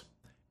arrived,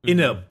 in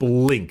a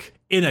blink,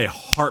 in a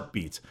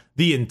heartbeat,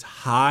 the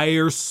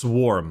entire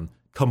swarm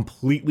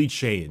completely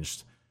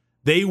changed.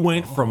 They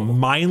went from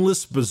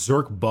mindless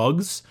berserk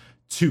bugs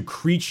to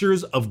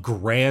creatures of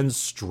grand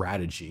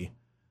strategy.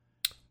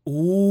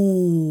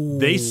 Ooh.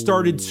 They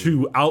started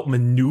to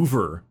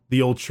outmaneuver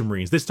the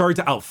Ultramarines. They started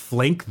to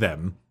outflank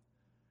them.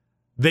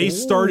 They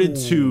started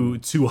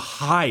to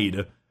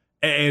hide,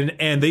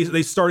 and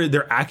they started,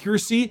 their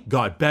accuracy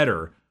got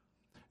better.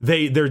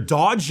 Their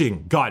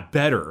dodging got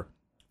better.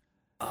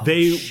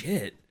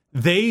 Shit.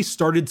 They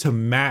started to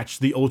match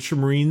the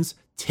Ultramarines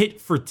tit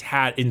for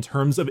tat in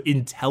terms of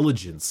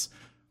intelligence.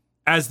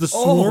 As the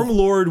Swarm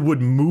Lord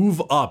would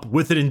move up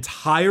with an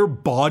entire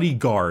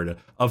bodyguard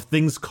of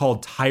things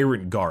called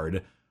Tyrant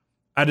Guard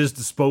at his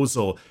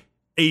disposal,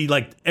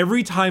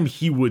 every time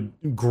he would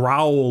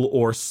growl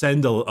or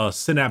send a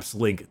synapse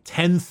link,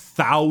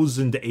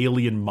 10,000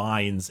 alien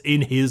minds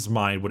in his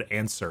mind would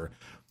answer.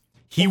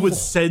 He would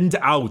send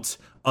out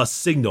a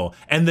signal,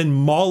 and then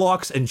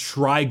Molochs and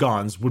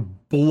Trigons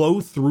would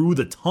blow through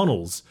the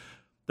tunnels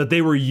that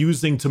they were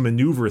using to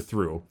maneuver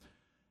through.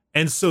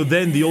 And so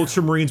then the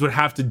Ultramarines would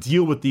have to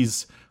deal with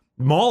these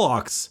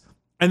Molochs.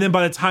 And then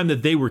by the time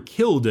that they were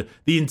killed,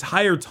 the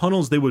entire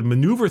tunnels they would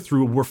maneuver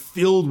through were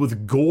filled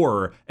with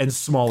gore and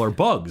smaller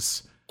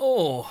bugs.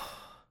 Oh.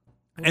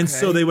 Okay. And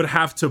so they would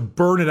have to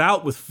burn it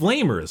out with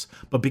flamers.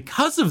 But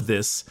because of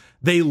this,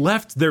 they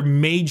left their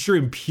major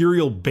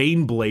Imperial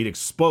Baneblade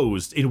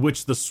exposed, in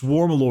which the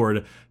Swarm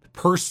Lord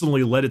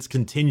personally led its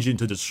contingent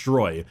to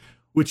destroy.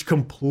 which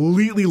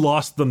completely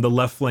lost them the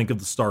left flank of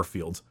the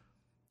starfield.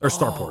 Or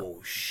starport.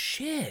 Oh,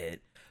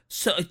 shit.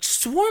 So,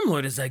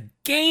 Swarmlord is a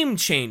game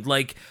changer.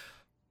 Like,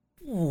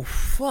 oh,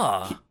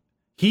 fuck.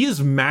 He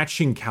is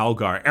matching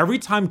Calgar. Every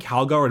time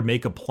Calgar would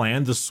make a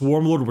plan, the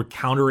Swarmlord would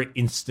counter it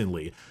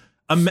instantly.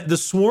 The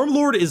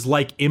Swarmlord is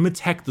like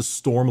Imatech the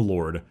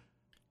Stormlord.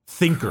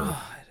 Thinker. God.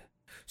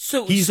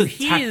 So he's a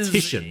he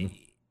tactician.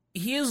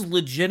 He is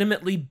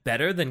legitimately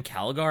better than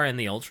Calgar and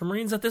the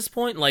Ultramarines at this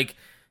point. Like,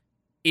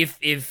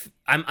 if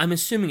I'm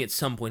assuming at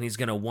some point he's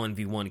gonna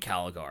 1v1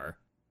 Calgar.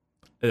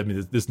 I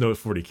mean, there's no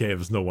 40k,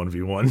 there's no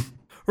 1v1.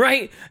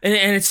 Right? And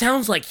it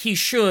sounds like he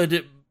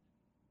should,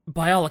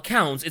 by all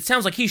accounts, it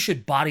sounds like he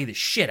should body the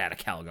shit out of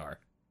Calgar.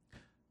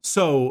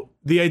 So,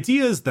 the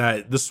idea is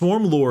that the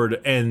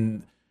Swarmlord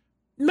and...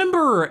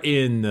 Remember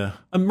in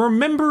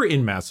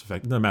Mass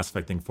Effect, the Mass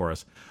Effect thing for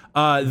us,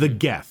 the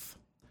Geth.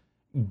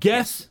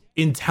 Geth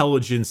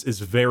intelligence is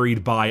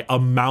varied by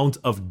amount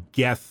of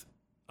Geth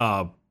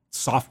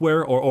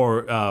software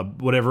or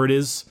whatever it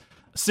is,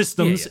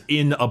 systems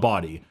in a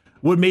body.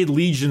 What made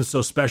Legion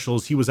so special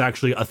is he was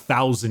actually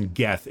 1,000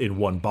 Geth in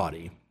one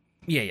body.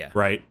 Yeah.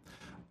 Right?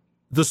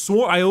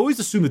 I always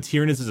assume the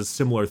Tyranids is a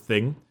similar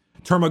thing.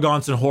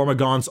 Termagants and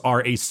Hormagaunts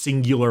are a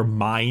singular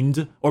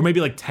mind, or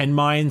maybe like 10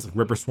 minds, like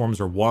Ripper Swarms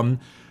are one.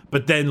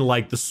 But then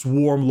like the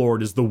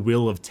Swarmlord is the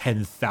will of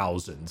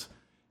 10,000.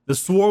 The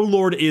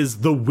Swarmlord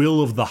is the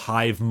will of the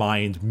hive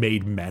mind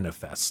made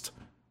manifest.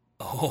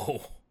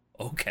 Oh,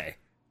 okay.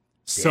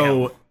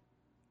 So Damn.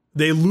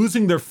 They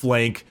losing their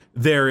flank.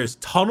 Their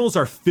tunnels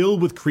are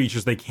filled with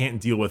creatures they can't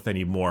deal with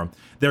anymore.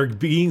 They're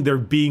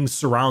being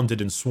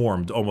surrounded and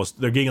swarmed almost.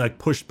 They're getting like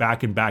pushed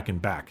back and back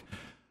and back.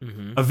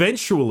 Mm-hmm.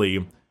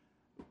 Eventually,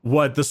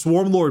 the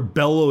Swarmlord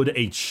bellowed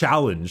a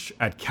challenge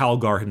at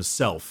Calgar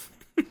himself.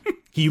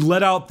 He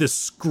let out this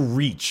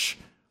screech,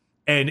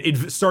 and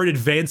it started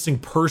advancing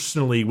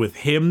personally with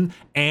him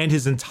and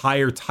his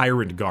entire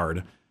Tyrant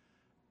Guard.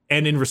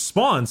 And in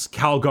response,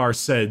 Calgar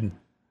said,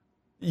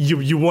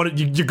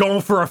 You're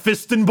going for a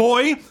fistin',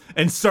 boy?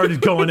 And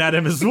started going at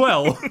him as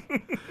well.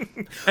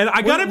 And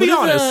I gotta be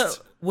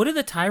honest. What do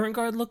the Tyrant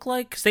Guard look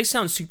like? Because they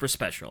sound super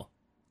special.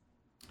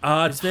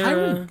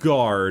 Tyrant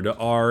Guard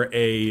are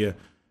a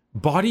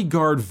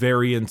bodyguard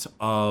variant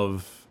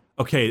of...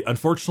 Okay,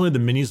 unfortunately, the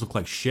minis look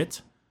like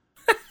shit.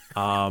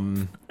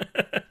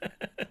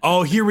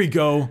 Oh, here we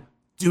go.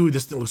 Dude,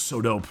 this thing looks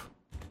so dope.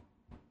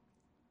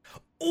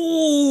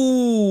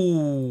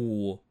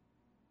 Ooh.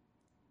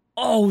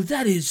 Oh,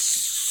 that is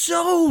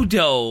so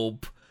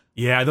dope.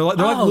 Yeah, they're like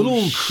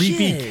little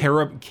creepy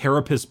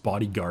carapace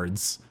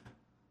bodyguards.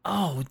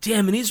 Oh,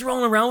 damn, and he's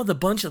rolling around with a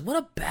bunch of... What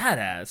a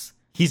badass.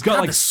 He's got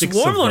like 6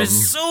 of them. The Swarmlord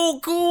is so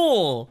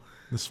cool.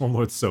 The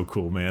Swarmlord's so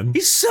cool, man.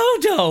 He's so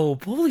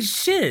dope. Holy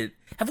shit.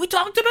 Have we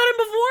talked about him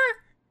before?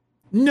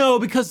 No,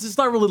 because it's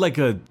not really like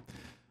a...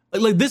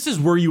 Like this is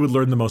where you would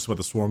learn the most about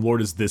the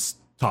Swarmlord is this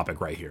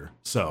topic right here.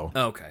 So...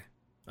 Okay.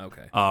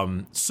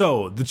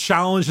 So the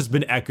challenge has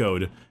been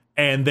echoed,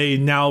 and they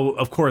now,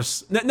 of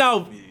course...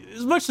 Now,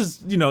 as much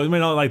as, you may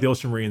not like the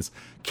Ultramarines,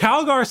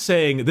 Calgar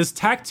saying, this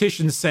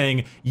tactician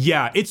saying,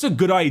 yeah, it's a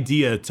good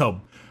idea to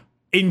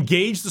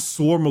engage the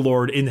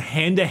Swarmlord in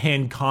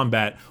hand-to-hand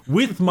combat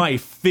with my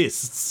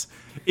fists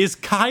is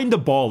kind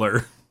of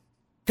baller.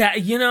 That,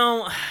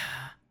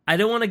 I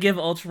don't want to give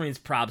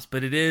Ultramarines props,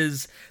 but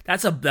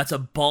that's a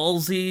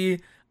ballsy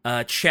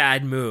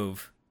Chad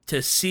move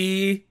to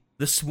see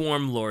the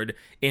Swarmlord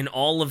in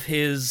all of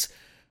his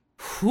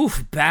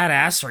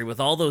badassery with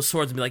all those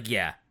swords and be like,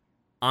 yeah,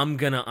 I'm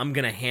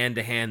gonna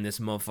hand-to-hand this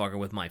motherfucker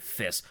with my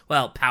fist.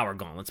 Well, power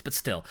gauntlets, but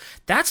still.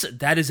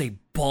 That is a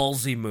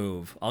ballsy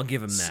move. I'll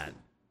give him that.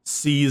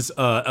 Sees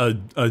a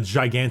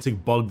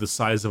gigantic bug the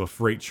size of a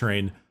freight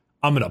train.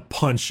 I'm gonna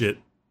punch it.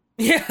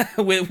 Yeah,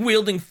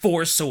 wielding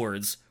 4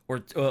 swords.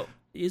 Or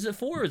is it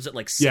 4 or is it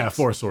like 6? Yeah,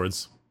 4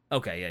 swords.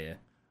 Okay, yeah.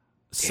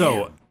 So,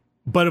 Damn.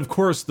 But of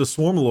course, the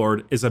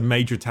Swarmlord is a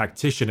major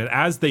tactician, and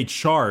as they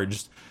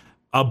charged,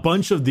 a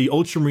bunch of the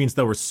Ultramarines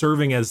that were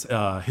serving as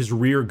his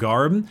rear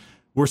guard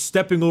were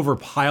stepping over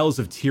piles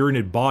of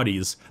Tyranid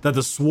bodies that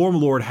the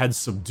Swarmlord had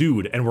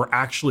subdued and were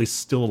actually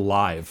still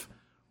alive.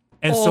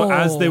 And so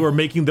as they were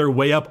making their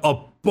way up, a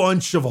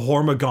bunch of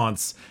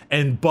Hormagaunts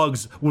and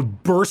bugs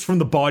would burst from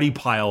the body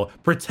pile,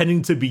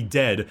 pretending to be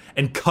dead,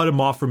 and cut him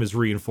off from his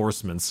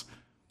reinforcements.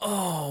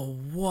 Oh,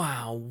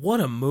 wow. What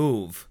a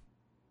move.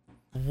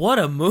 What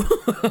a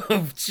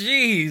move.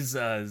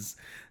 Jesus.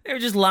 They were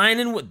just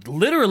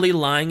literally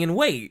lying in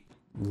wait.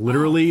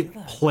 Literally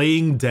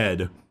playing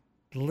dead.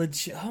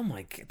 Oh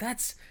my god,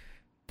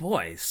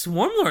 boy,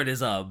 Swarmlord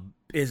is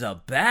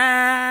a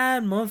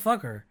bad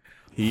motherfucker.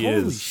 He Holy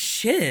is.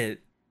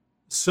 shit.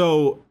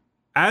 So,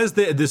 as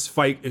this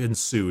fight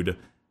ensued,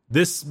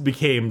 this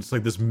became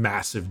like this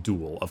massive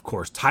duel, of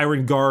course.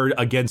 Tyrant Guard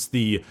against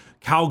the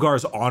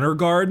Calgar's Honor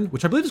Guard,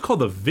 which I believe is called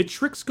the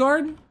Vitrix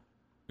Guard.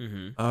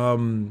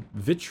 Mm-hmm.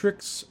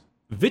 Vitrix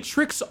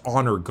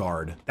Honor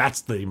Guard.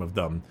 That's the name of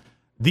them.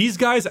 These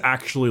guys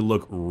actually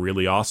look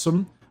really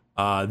awesome.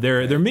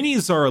 Their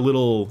minis are a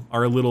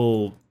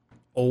little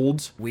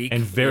old Weak,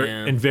 and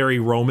very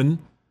Roman.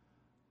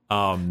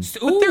 Ooh,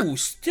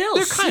 still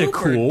they're kind of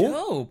cool.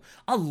 Dope.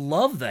 I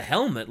love the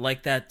helmet,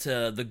 like that.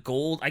 The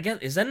gold. I guess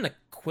is that an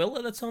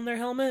Aquila that's on their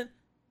helmet?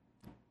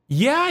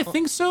 Yeah, I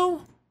think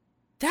so.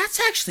 That's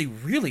actually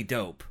really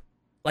dope.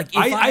 Like,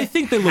 if I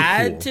think they look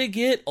had cool. to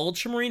get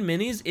Ultramarine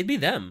minis, it'd be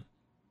them.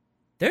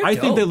 They're I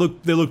dope.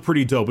 think they look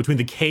pretty dope between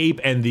the cape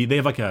and they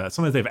have like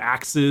sometimes they have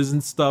axes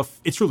and stuff.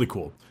 It's really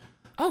cool.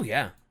 Oh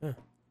yeah. Can't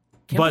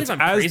But believe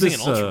I'm as praising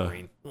this, an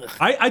Ultramarine.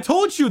 I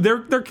told you they're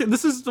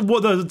this is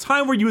the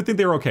time where you would think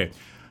they were okay.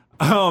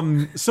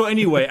 So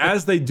anyway,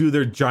 as they do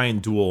their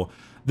giant duel,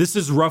 this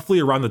is roughly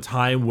around the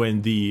time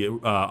when the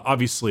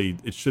obviously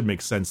it should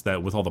make sense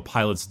that with all the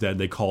pilots dead,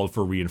 they called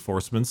for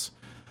reinforcements.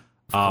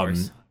 Of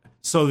course.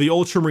 So the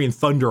Ultramarine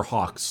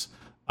Thunderhawks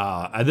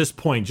at this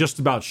point just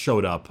about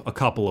showed up, a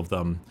couple of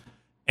them,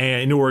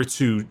 and in order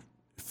to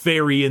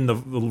ferry in the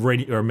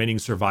remaining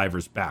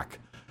survivors back.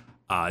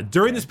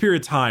 During this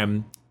period of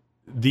time,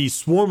 the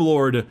Swarm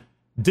Lord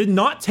did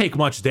not take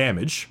much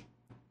damage.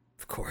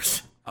 Of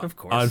course.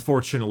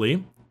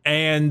 Unfortunately.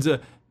 And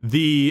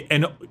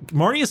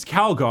Marnius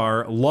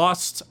Calgar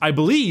lost, I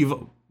believe,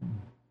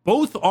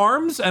 both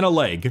arms and a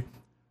leg.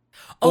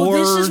 Oh,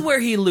 this is where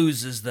he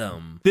loses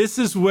them. This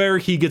is where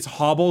he gets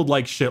hobbled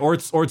like shit, or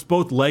it's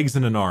both legs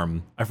and an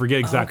arm. I forget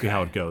exactly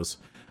how it goes.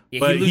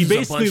 Yeah, but he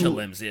loses a bunch of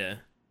limbs, yeah.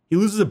 He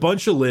loses a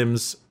bunch of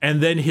limbs,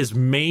 and then his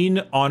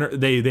main honor,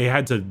 they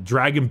had to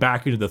drag him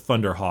back into the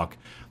Thunderhawk.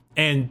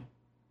 And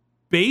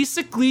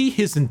basically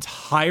his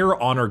entire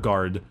honor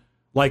guard,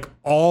 like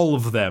all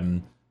of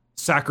them,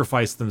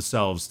 sacrificed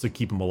themselves to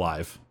keep him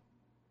alive.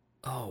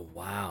 Oh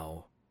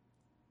wow.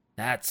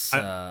 That's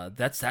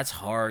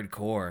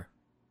hardcore.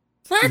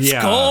 Let's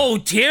go,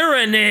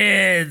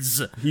 Tyranids!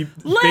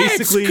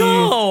 Let's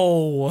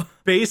go!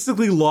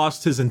 Basically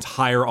lost his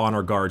entire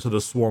honor guard to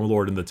the Swarm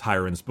Lord and the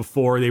Tyrants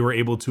before they were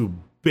able to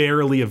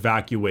barely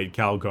evacuate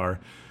Calgar.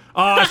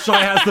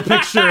 Shai has the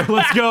picture.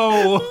 Let's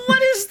go.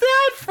 What is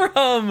that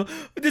from?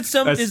 Is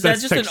that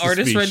just an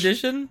artist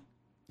rendition?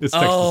 It's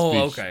text to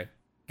speech. Okay.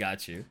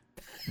 Got you.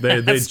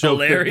 They joke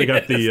that they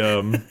got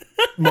the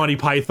Monty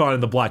Python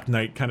and the Black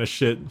Knight kind of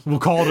shit. We'll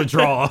call it a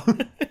draw.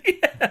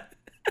 Yeah.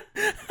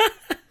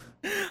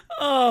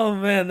 Oh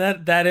man,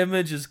 that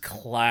image is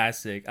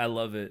classic. I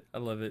love it.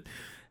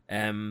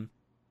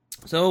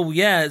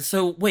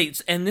 So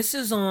wait, and this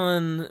is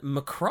on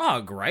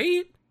MACRAGGE,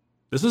 right?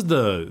 This is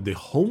the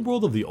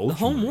homeworld of the Ultramarines. The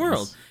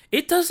homeworld.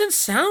 It doesn't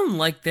sound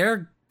like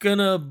they're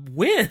gonna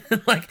win.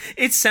 Like,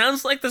 it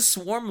sounds like the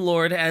Swarm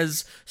Lord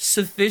has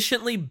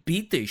sufficiently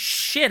beat the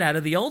shit out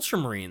of the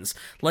Ultramarines.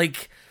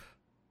 Like,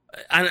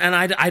 and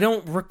I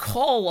don't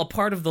recall a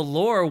part of the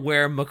lore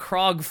where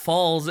MACRAGGE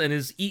falls and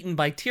is eaten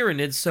by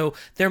Tyranids, so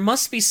there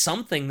must be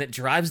something that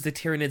drives the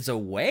Tyranids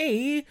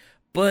away,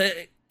 but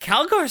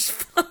Calgar's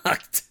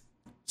fucked.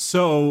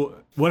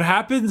 So what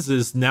happens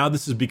is now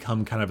this has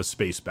become kind of a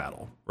space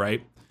battle,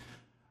 right?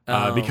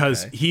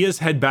 Because he has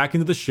head back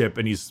into the ship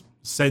and he's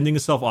sending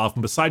himself off,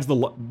 and besides the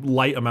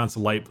light amounts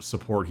of light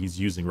support he's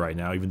using right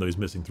now, even though he's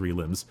missing 3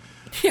 limbs,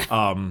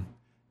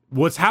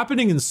 what's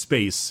happening in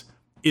space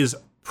is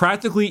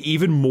practically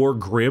even more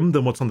grim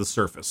than what's on the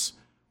surface.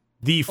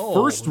 The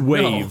first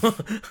wave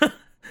of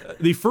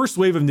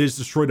this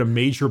destroyed a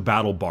major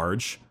battle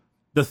barge.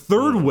 The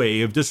third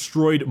wave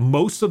destroyed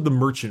most of the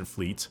merchant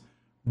fleet.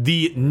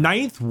 The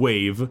 9th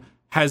wave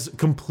has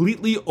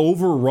completely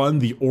overrun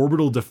the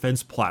orbital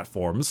defense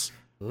platforms.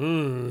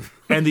 Ooh,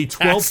 and the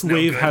 12th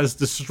wave has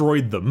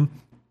destroyed them.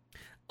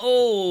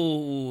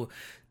 Oh,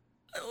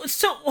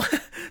 so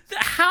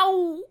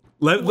how?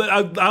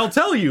 I'll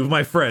tell you,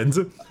 my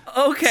friend.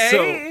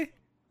 Okay.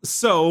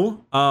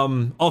 So,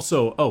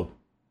 also,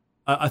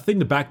 a thing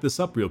to back this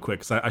up real quick,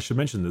 because I should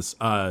mention this.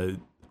 On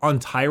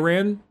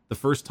Tyran, the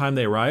first time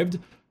they arrived,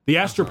 the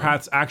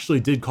Astropaths actually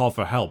did call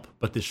for help,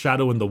 but the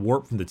shadow and the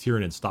warp from the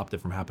Tyranids stopped it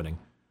from happening.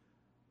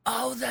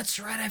 Oh, that's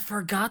right. I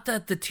forgot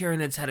that the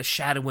Tyranids had a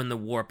shadow in the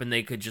warp, and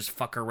they could just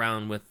fuck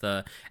around with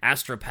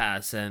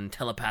Astropaths and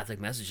telepathic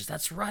messages.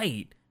 That's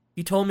right.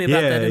 You told me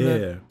about that in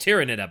the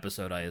Tyranid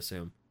episode, I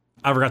assume.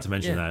 I forgot to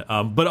mention that.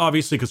 But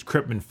obviously, because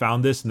Krypton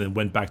found this and then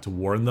went back to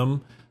warn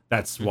them,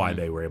 that's why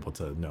they were able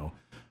to know.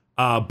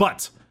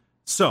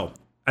 So,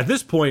 at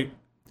this point,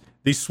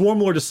 the Swarm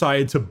Lord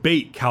decided to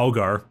bait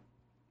Calgar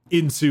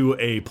into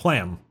a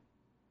plan.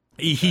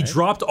 He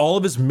dropped all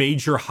of his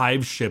major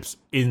hive ships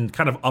in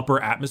kind of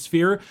upper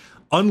atmosphere,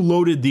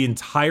 unloaded the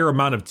entire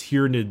amount of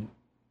Tyranid,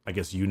 I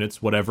guess,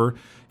 units, whatever,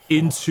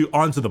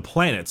 onto the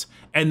planet,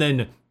 and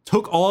then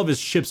took all of his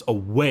ships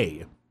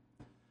away.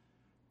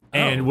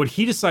 And what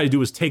he decided to do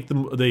was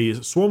the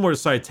Swarm Lord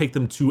decided to take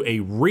them to a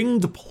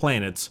ringed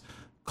planet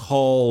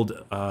called,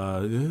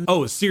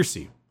 Circe.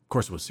 Of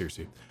course it was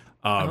Circe.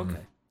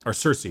 Or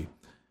Circe.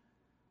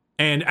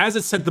 And as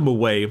it sent them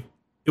away,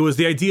 it was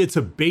the idea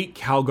to bait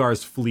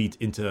Calgar's fleet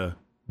into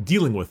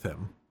dealing with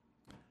him.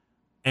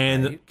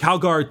 And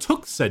Calgar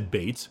took said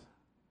bait,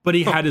 but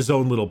he had his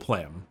own little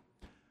plan.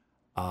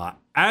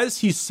 As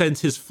he sent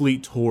his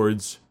fleet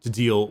to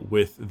deal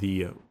with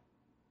the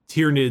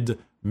Tyranid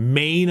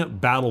main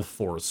battle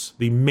force,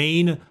 the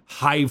main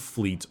hive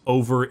fleet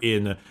over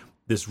in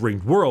this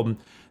ringed world,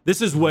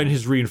 this is when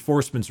his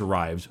reinforcements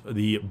arrived.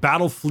 The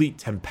battle fleet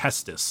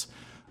Tempestus,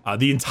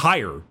 the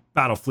entire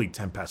battle fleet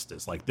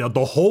Tempestus, like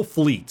the whole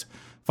fleet,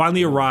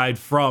 finally arrived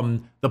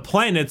from the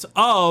planet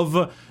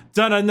of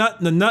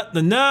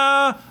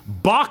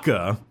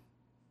Baka.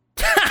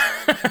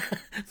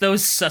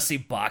 Those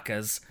sussy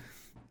Bakas.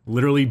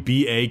 Literally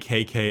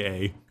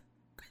Bakka.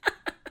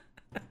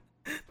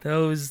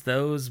 Those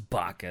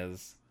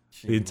Bakas.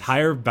 Jeez. The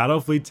entire battle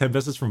fleet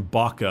Tempestus from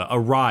Baka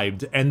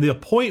arrived, and the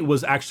point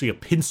was actually a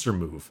pincer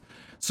move.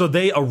 So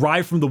they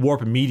arrived from the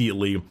warp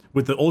immediately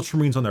with the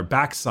Ultramarines on their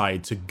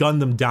backside to gun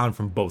them down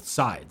from both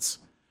sides.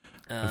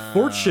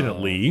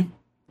 Unfortunately,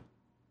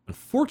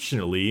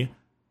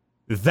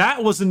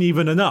 that wasn't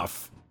even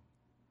enough.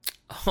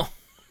 Oh.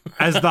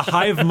 As the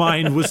hive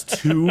mind was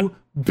too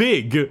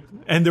big,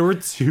 and there were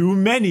too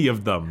many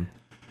of them.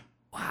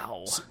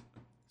 Wow.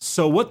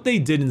 So what they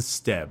did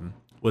instead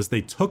was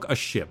they took a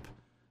ship,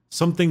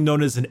 something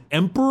known as an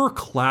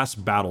Emperor-class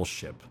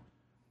battleship.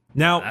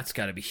 Now, that's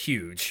got to be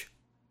huge.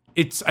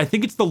 I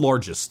think it's the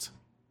largest.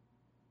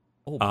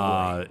 Oh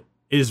boy.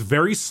 It is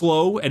very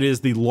slow, and it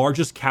is the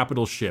largest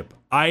capital ship.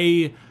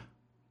 I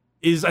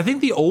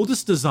think the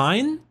oldest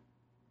design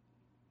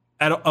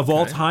of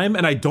all time,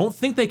 and I don't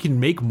think they can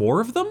make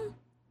more of them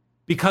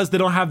because they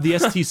don't have the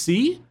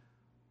STC.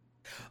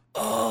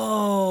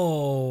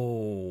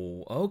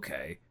 Oh,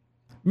 okay.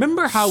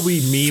 Remember how we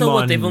meme so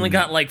what, on... they've only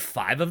got like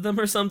 5 of them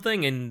or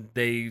something, and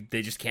they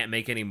just can't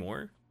make any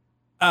more?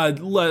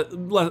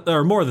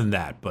 Or more than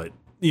that, but,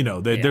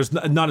 there's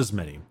not as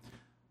many.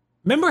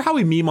 Remember how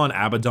we meme on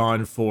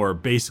Abaddon for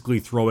basically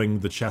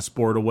throwing the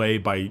chessboard away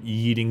by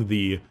yeeting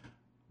the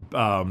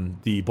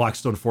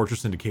Blackstone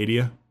Fortress into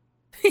Cadia?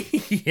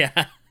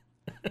 Yeah.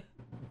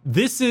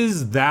 This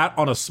is that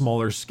on a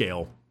smaller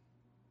scale.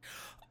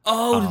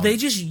 Oh,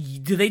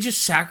 do they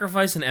just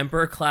sacrifice an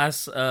Emperor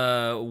class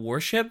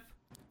warship?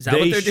 Is that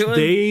what they're doing?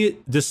 They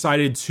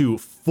decided to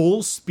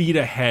full speed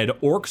ahead,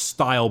 orc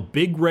style,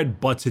 big red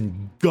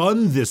button,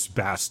 gun this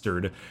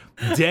bastard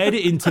dead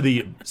into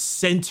the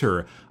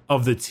center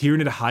of the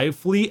Tyranid hive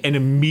fleet and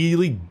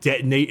immediately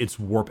detonate its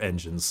warp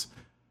engines.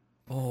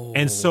 Oh.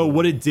 And so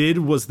what it did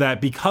was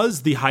that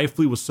because the hive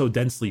fleet was so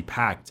densely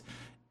packed,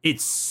 it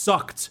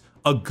sucked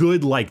a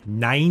good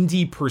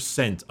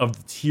 90% of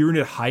the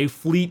Tyranid hive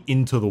fleet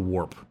into the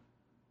warp.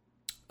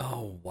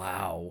 Oh,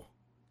 wow.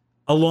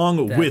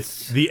 Along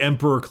with the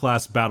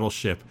Emperor-class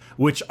battleship,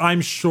 which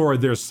I'm sure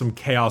there's some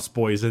Chaos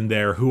Boys in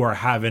there who are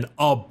having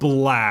a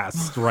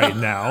blast right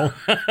now.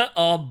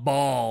 A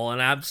ball,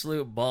 an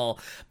absolute ball.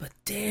 But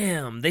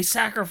damn, they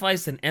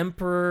sacrificed an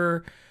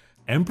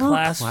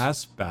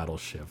Emperor-class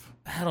battleship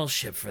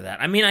for that.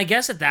 I mean, I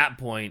guess at that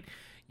point,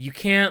 you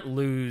can't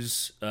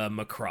lose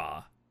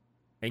MACRAGGE,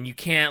 and you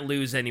can't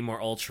lose any more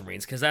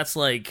Ultramarines, because that's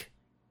like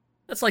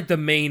the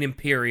main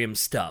Imperium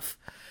stuff.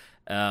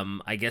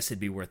 I guess it'd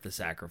be worth the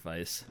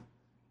sacrifice.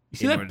 You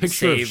see that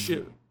picture of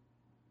ship?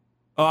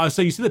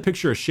 So you see the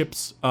picture of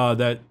ships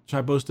that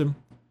I posted?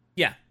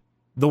 Yeah.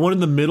 The one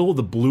in the middle,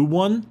 the blue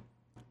one,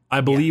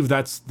 I believe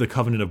that's the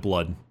Covenant of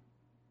Blood.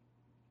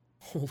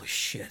 Holy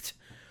shit.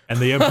 And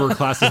the Emperor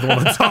class is the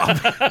one on top.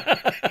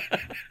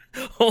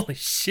 Holy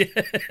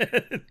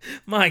shit.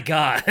 My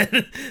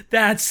God.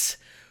 That's...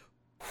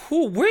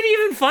 where do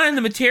you even find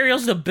the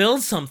materials to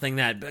build something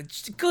that...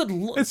 Good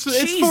lord. It's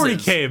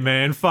 40K,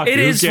 man. Fuck it. It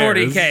is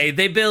 40K.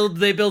 They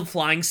build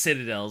flying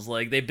citadels.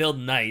 They build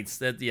knights.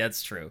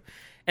 That's true.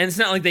 And it's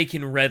not like they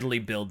can readily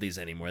build these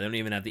anymore. They don't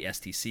even have the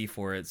STC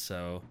for it,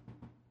 so...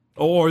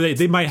 Or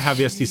they might have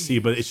the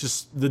STC, but it's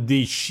just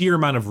the sheer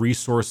amount of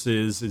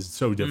resources is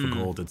so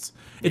difficult. It's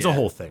a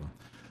whole thing.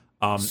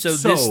 So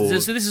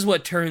this is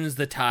what turns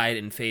the tide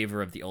in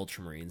favor of the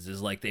Ultramarines.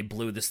 Is they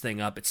blew this thing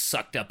up. It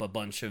sucked up a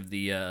bunch of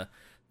the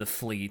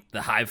fleet,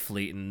 the hive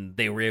fleet, and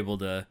they were able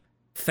to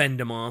fend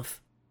them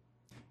off.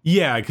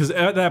 Yeah, because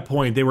at that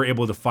point they were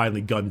able to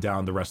finally gun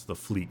down the rest of the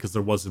fleet because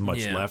there wasn't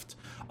much left.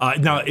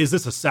 Now, is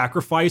this a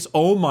sacrifice?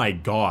 Oh my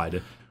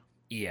God!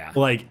 Yeah,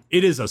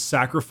 it is a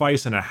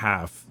sacrifice and a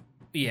half.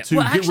 Yeah, to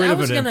get rid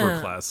of an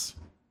Emperor class.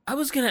 I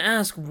was gonna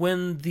ask,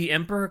 when the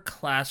Emperor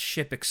class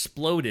ship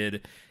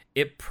exploded,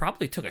 it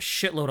probably took a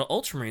shitload of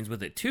Ultramarines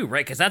with it too,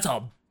 right? Because that's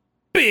a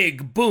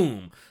big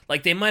boom.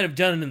 They might have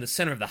done it in the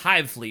center of the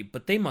hive fleet,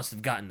 but they must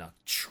have gotten a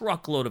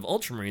truckload of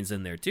Ultramarines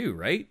in there too,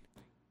 right?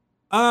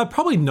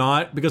 Probably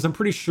not, because I'm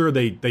pretty sure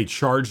they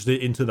charged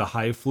it into the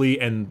hive fleet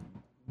and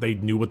they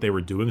knew what they were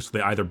doing, so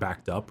they either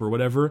backed up or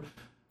whatever.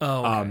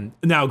 Oh, okay.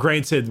 Now,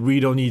 granted, we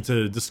don't need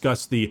to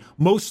discuss the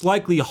most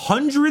likely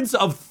hundreds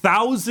of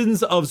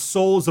thousands of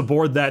souls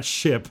aboard that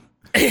ship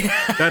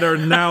that are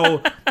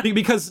now...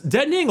 Because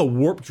detonating a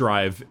warp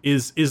drive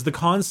is the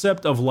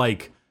concept of, I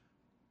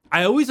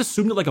always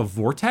assumed it like a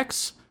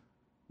vortex,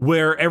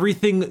 where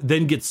everything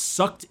then gets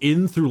sucked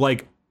in through,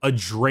 a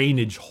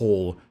drainage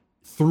hole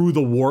through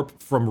the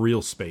warp from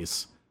real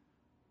space.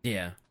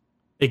 Yeah.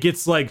 It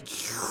gets,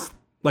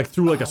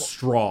 through, a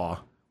straw.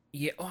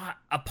 Yeah, well,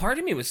 a part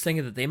of me was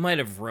thinking that they might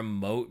have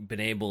remote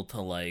been able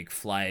to like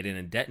fly it in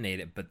and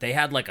detonate it, but they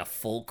had like a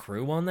full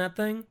crew on that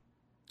thing.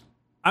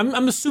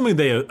 I'm assuming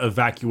they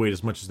evacuate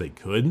as much as they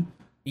could.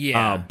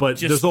 Yeah, but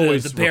just there's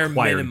always the bare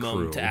required minimum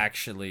crew. to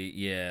actually,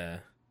 yeah.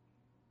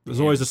 There's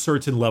always a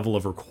certain level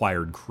of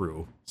required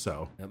crew.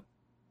 So Yep.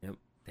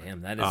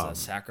 Damn, that is a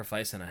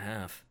sacrifice and a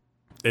half.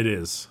 it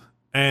is.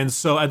 And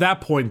so at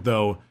that point,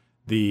 though,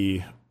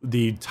 the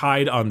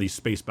tide on the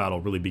space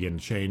battle really began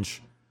to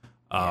change.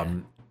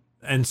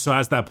 And so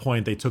at that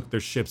point, they took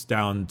their ships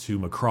down to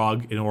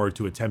MACRAGGE in order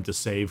to attempt to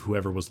save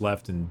whoever was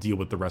left and deal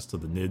with the rest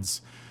of the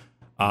NIDs.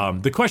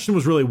 The question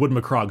was really, would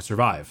MACRAGGE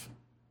survive?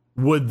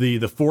 Would the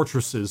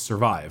fortresses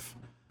survive?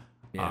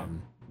 Yeah.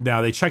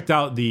 Now, they checked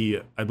out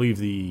I believe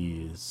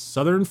the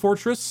southern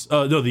fortress,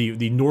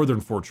 the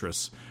northern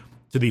fortress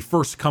to the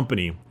first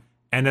company.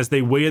 And as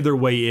they waded their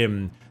way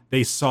in,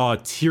 they saw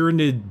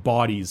Tyranid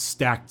bodies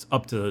stacked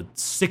up to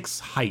 6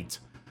 height.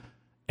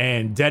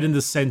 And dead in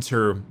the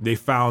center, they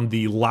found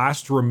the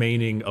last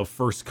remaining of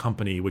First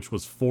Company, which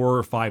was 4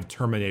 or 5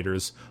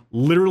 Terminators,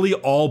 literally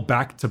all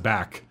back to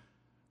back,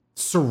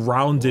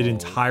 surrounded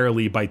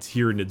entirely by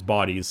Tyranid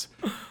bodies.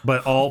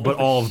 But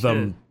all of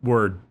them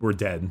were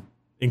dead,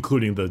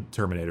 including the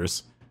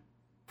Terminators.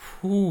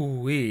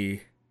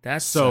 Hoo-wee.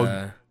 That's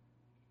so.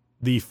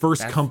 The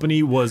First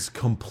Company was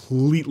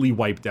completely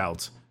wiped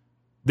out.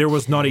 There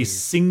was not a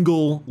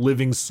single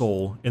living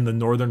soul in the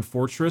northern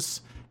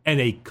fortress,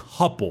 and a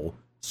couple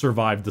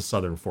survived the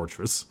southern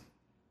fortress.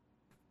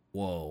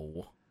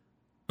 Whoa.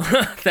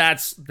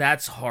 That's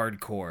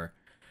hardcore.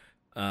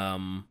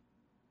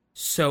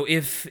 So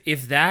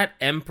if that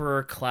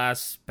Emperor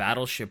class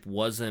battleship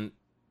wasn't,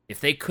 if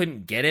they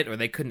couldn't get it or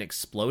they couldn't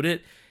explode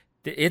it,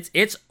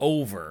 it's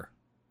over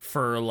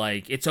for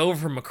it's over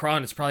for MACRAGGE,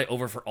 and it's probably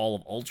over for all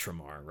of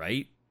Ultramar,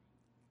 right?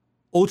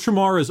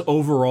 Ultramar is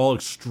overall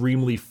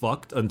extremely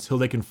fucked until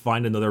they can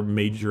find another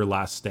major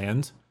last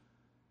stand.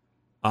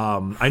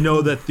 I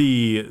know that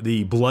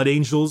the Blood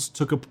Angels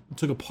took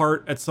a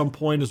part at some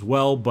point as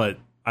well, but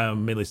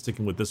I'm mainly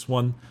sticking with this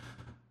one.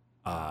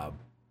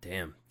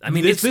 Damn. I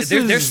mean,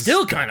 they're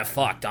still kind of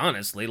fucked,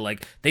 honestly.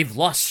 Like, they've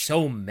lost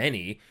so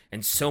many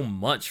and so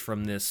much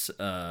from this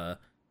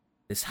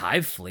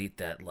Hive fleet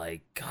that,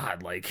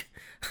 God,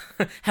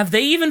 have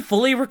they even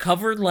fully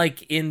recovered,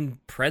 in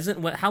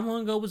present? How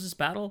long ago was this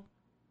battle?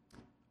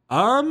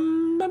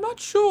 I'm not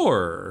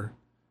sure.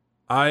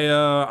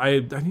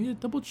 I need to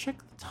double check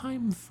the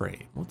time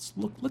frame. Let's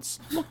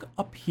look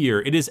up here.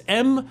 It is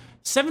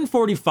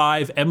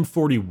M745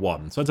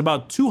 M41, so it's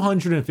about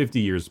 250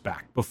 years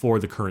back before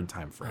the current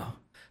time frame. Oh,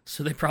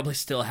 so they probably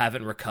still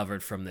haven't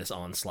recovered from this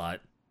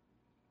onslaught.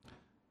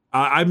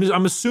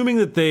 I'm assuming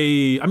that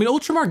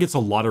Ultramar gets a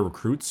lot of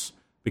recruits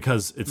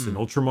because it's an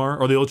Ultramar,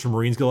 or the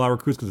Ultramarines get a lot of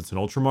recruits because it's an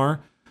Ultramar.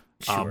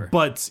 Sure.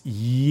 But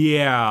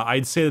yeah,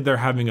 I'd say that they're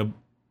having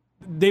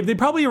they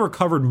probably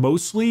recovered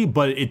mostly,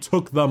 but it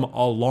took them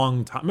a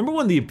long time. Remember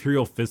when the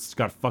Imperial Fists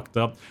got fucked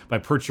up by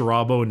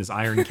Perturabo and his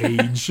iron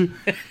cage?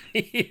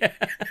 Yeah,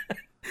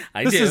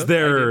 this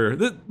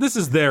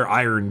is their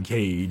iron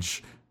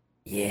cage.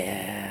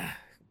 Yeah,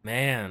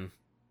 man.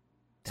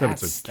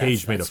 Except it's a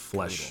cage made of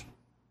flesh.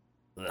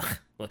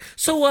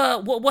 So,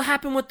 what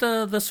happened with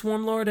the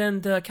Swarmlord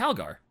and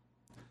Calgar?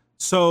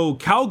 So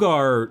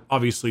Calgar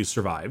obviously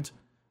survived.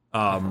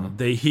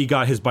 He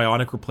got his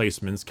bionic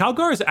replacements.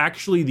 Calgar is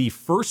actually the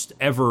first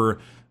ever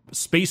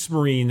Space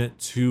Marine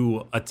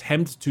to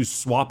attempt to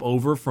swap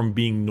over from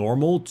being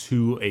normal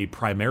to a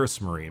Primaris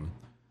Marine.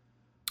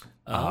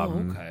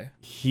 Okay.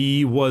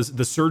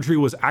 The surgery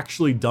was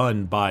actually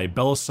done by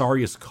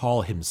Belisarius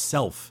Cawl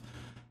himself,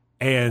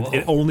 and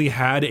it only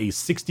had a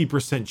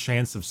 60%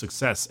 chance of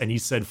success, and he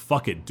said,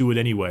 fuck it, do it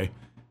anyway.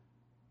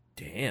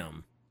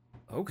 Damn.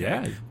 Okay.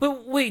 Yeah.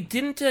 But wait,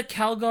 didn't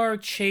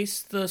Calgar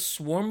chase the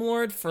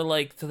Swarmlord for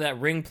to that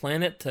ring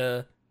planet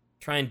to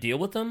try and deal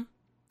with them?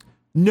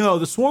 No,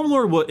 the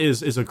Swarmlord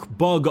is a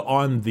bug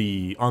on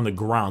the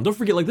ground. Don't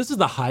forget, this is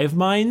the hive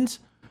mind.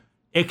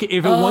 If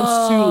it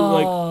wants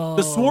to,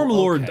 the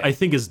Swarmlord, okay. I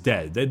think, is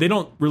dead. They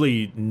don't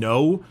really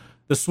know.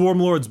 The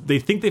Swarmlords, they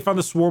think they found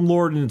the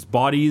Swarmlord and its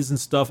bodies and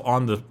stuff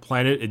on the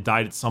planet. It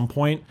died at some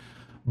point,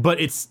 but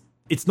it's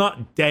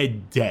not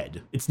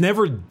dead. It's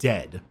never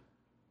dead.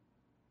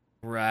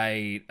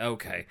 Right.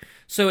 Okay.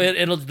 So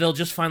they'll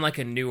just find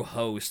a new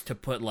host to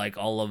put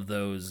all of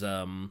those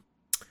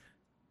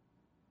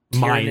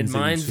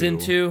mines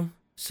into.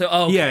 So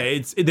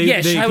okay.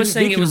 Yeah, I was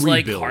saying it was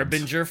rebuild.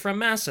 Harbinger from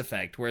Mass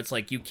Effect, where it's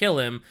you kill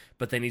him,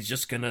 but then he's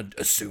just gonna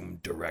assume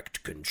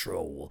direct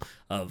control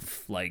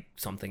of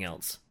something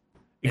else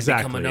and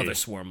exactly. become another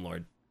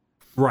Swarmlord.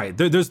 Right.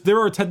 There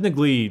are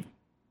technically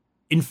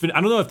infinite.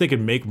 I don't know if they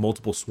can make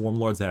multiple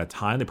Swarmlords at a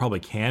time. They probably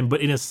can, but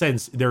in a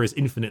sense, there is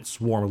infinite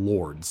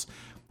Swarmlords.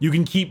 You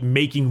can keep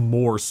making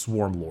more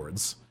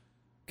Swarmlords.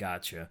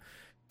 Gotcha.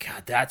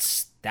 God,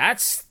 that's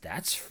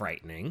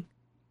frightening.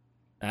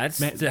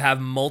 To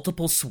have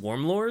multiple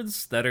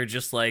Swarmlords that are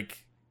just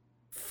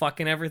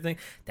fucking everything.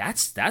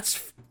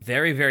 That's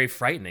very, very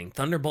frightening.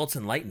 Thunderbolts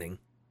and lightning.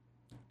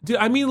 Dude,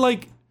 I mean,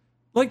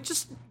 like,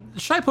 just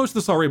should I post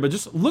this already? But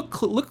just look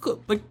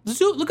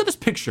at this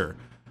picture.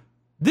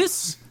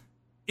 This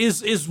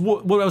is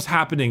what was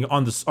happening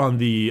on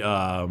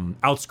the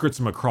outskirts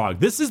of MACRAGGE.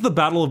 This is the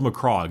Battle of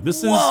MACRAGGE.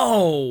 This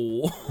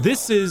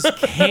is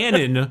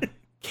canon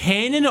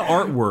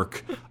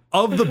artwork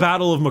of the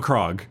Battle of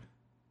MACRAGGE.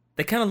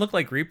 They kind of look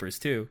like Reapers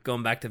too.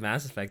 Going back to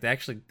Mass Effect,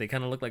 they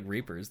kind of look like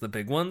Reapers, the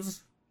big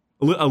ones.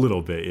 A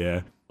little bit,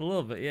 yeah. A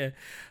little bit, yeah.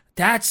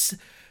 That's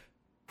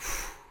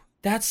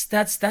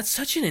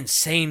such an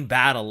insane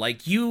battle.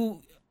 Like,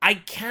 I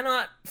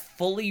cannot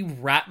fully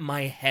wrap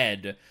my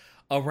head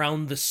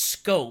around the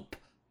scope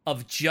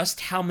of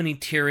just how many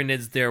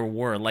Tyranids there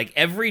were. Like,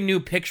 every new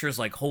picture is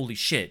like, holy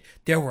shit,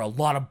 there were a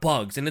lot of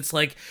bugs. And it's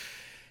like,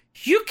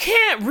 you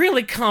can't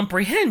really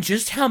comprehend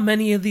just how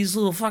many of these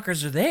little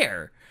fuckers are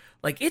there.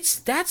 Like,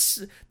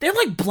 they're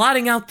like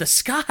blotting out the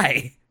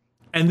sky.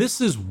 And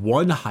this is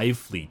one hive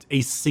fleet,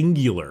 a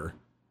singular.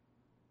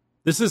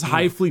 This is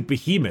Hive Fleet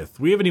Behemoth.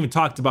 We haven't even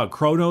talked about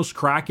Kronos,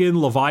 Kraken,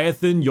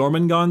 Leviathan,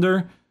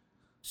 Jormungandr.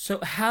 So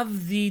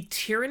have the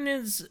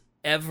Tyranids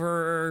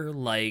ever,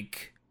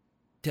 like,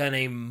 done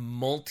a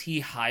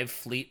multi-hive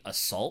fleet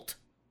assault?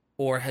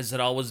 Or has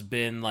it always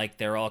been, like,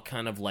 they're all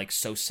kind of, like,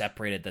 so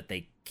separated that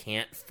they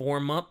can't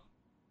form up?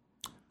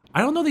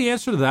 I don't know the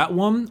answer to that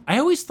one. I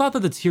always thought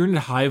that the Tyranid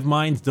hive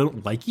minds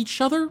don't like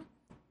each other.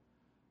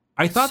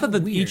 I thought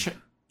that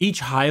each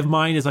hive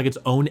mind is like its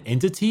own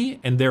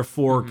entity, and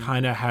therefore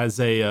kind of has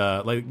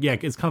a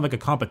it's kind of like a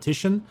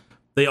competition.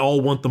 They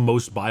all want the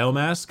most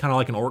biomass, kind of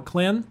like an orc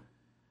clan.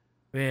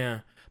 Yeah,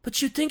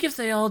 but you'd think if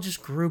they all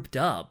just grouped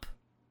up,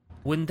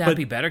 wouldn't that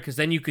be better? Because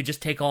then you could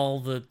just take all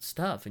the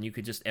stuff, and you'd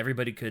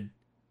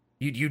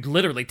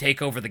literally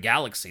take over the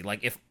galaxy.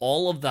 Like, if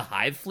all of the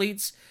hive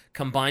fleets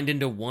combined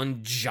into one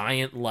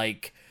giant,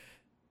 like,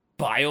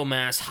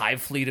 biomass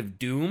hive fleet of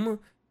doom,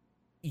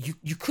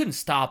 you couldn't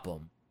stop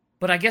them.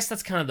 But I guess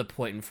that's kind of the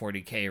point in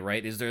 40K,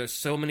 right? Is there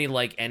so many,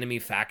 like, enemy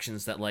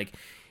factions that, like,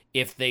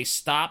 if they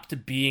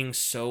stopped being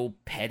so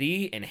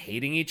petty and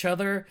hating each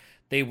other,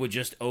 they would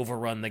just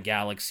overrun the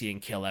galaxy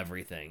and kill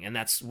everything. And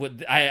that's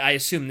what I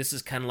assume this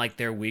is kind of like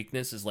their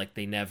weakness, is like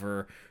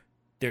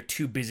they're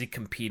too busy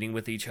competing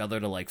with each other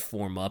to, like,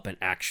 form up and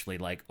actually,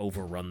 like,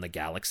 overrun the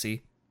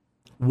galaxy.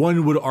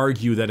 One would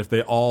argue that if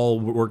they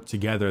all worked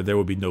together, there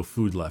would be no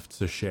food left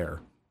to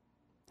share.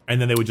 And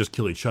then they would just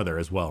kill each other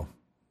as well.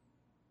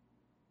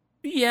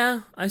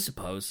 Yeah, I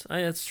suppose.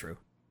 That's true.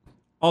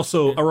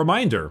 Also, a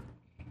reminder,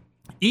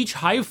 each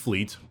hive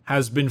fleet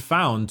has been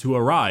found to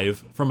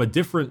arrive from a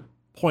different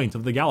point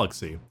of the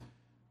galaxy,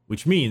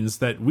 which means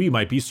that we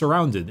might be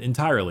surrounded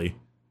entirely.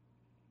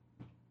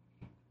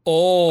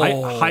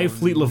 Oh, Hive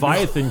Fleet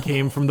Leviathan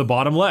came from the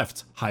bottom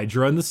left,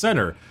 Hydra in the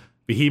center,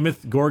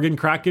 Behemoth, Gorgon,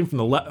 Kraken from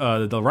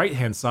the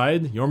right-hand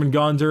side,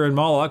 Jormungandr and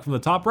Moloch from the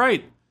top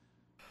right.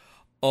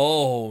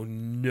 Oh,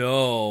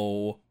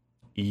 no.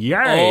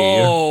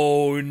 Yay!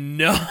 Oh,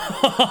 no.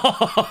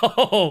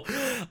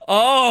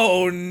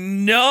 Oh,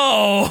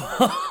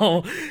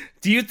 no.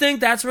 Do you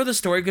think that's where the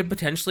story could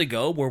potentially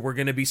go, where we're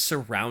going to be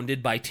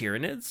surrounded by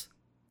Tyranids?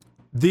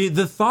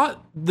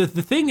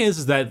 The thing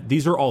is that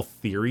these are all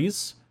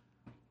theories.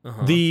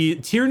 Uh-huh. The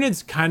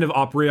Tyranids kind of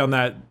operate on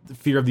that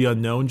fear of the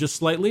unknown just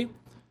slightly.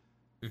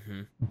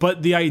 Mm-hmm.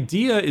 But the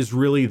idea is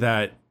really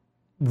that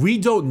we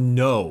don't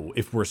know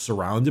if we're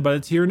surrounded by the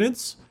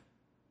Tyranids.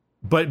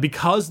 But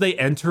because they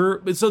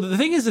enter... So the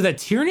thing is that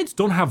Tyranids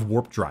don't have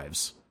warp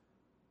drives.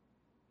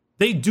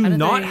 They do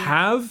not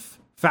have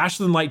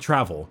faster than light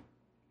travel.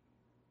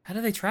 How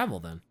do they travel,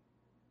 then?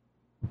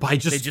 By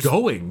just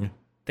going.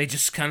 They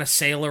just kind of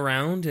sail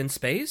around in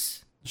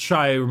space?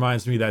 Shai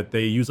reminds me that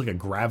they use like a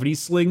gravity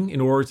sling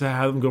in order to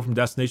have them go from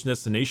destination to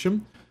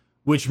destination,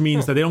 which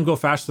means that they don't go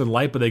faster than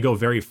light, but they go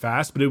very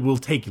fast, but it will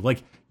take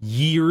like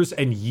years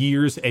and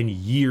years and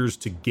years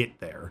to get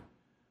there.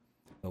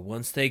 But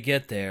once they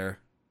get there...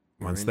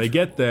 you've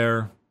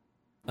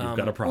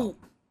got a problem.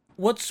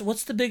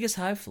 What's the biggest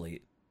hive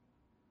fleet?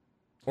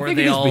 Or are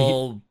they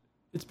all...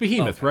 It's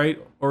Behemoth,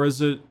 right? Or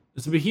is it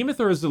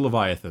Behemoth or is it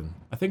Leviathan?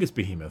 I think it's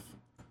Behemoth.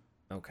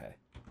 Okay.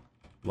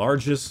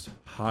 Largest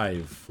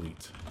hive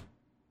fleet.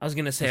 I was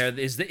gonna say,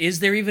 is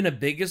there even a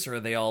biggest, or are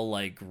they all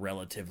like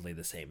relatively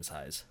the same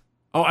size?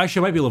 Oh,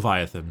 actually, it might be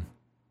Leviathan.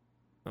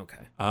 Okay.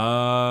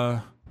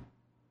 I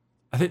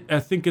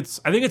think it's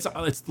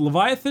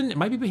Leviathan. It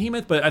might be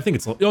Behemoth, but I think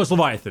it's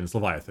Leviathan. It's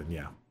Leviathan.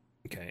 Yeah.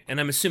 Okay, and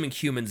I'm assuming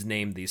humans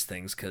name these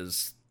things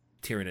because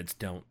Tyranids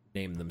don't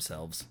name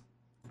themselves.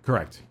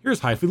 Correct. Here's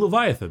Hive Fleet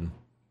Leviathan.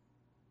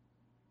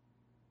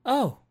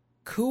 Oh,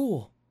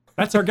 cool.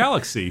 That's our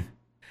galaxy.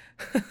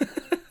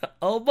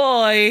 Oh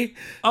boy!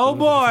 Oh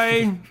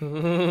boy! I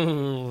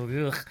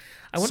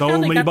wonder so how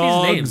they many got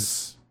bugs. these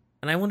names,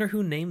 and I wonder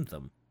who named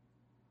them,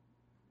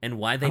 and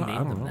why they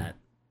named them that.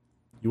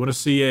 You want to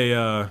see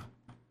a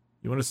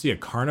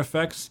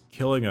Carnifex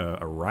killing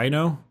a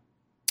rhino?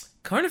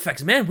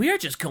 Carnifex, man, we are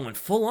just going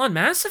full on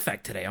Mass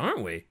Effect today,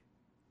 aren't we?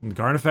 And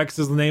Carnifex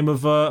is the name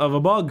of a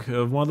bug,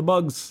 of one of the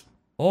bugs.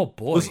 Oh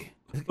boy!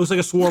 Looks like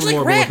a swarm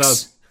lord, like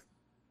without.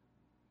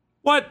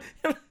 What?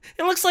 It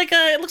looks like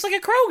a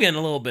Krogan a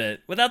little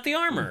bit without the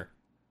armor.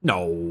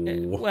 No.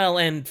 Well,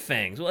 and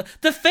fangs. Well,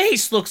 the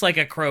face looks like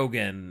a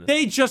Krogan.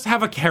 They just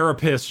have a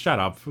carapace. Shut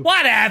up.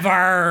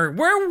 Whatever.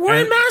 We're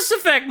in Mass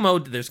Effect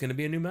mode. There's going to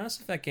be a new Mass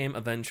Effect game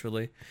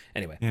eventually.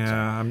 Anyway.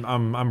 Yeah,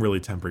 I'm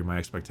really tempering my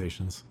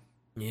expectations.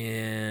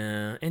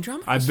 Yeah,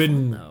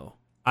 Andromeda.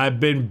 I've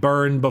been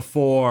burned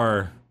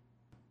before.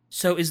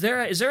 So is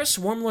there a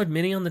Swarmlord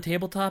mini on the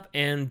tabletop,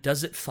 and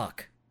does it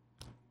fuck?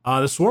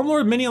 The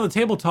Swarmlord mini on the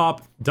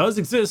tabletop does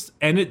exist,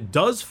 and it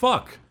does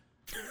fuck.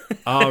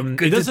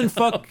 It doesn't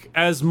fuck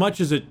as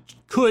much as it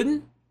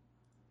could.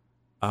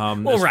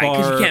 Well, right,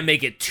 because you can't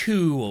make it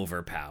too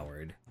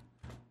overpowered.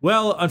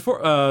 Well,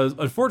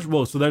 unfortunately,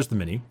 well, so there's the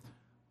mini.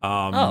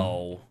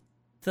 The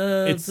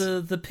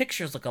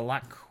pictures look a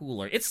lot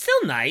cooler. It's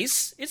still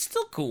nice. It's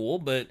still cool,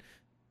 but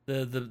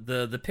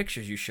the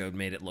pictures you showed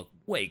made it look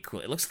way cool.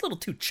 It looks a little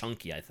too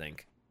chunky, I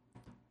think.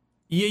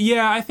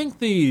 Yeah, I think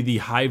the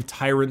Hive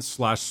Tyrant /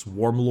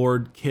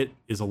 Swarmlord kit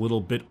is a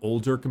little bit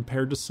older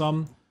compared to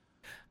some.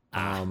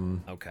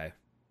 Okay.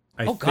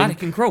 God, it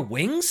can grow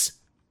wings?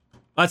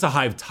 That's a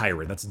Hive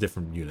Tyrant. That's a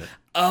different unit.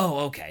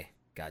 Oh, okay.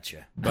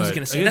 Gotcha. But I was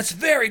going to say, that's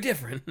very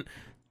different.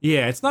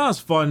 Yeah, it's not as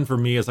fun for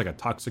me as like a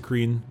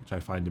Toxicrene, which I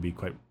find to be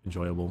quite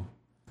enjoyable.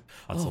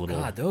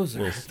 God, those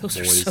are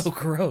so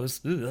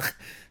gross. Ugh.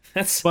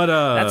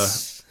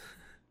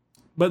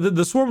 But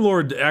the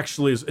Swarmlord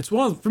actually is,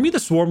 for me, the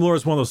Swarmlord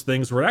is one of those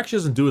things where it actually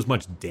doesn't do as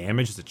much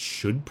damage as it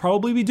should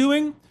probably be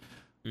doing.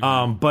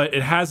 Mm-hmm. But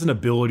it has an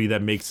ability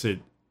that makes it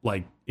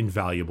like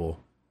invaluable.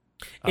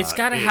 It's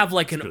got to have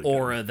like an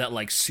aura good. That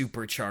like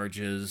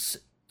supercharges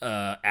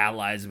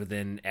allies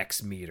within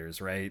X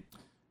meters, right?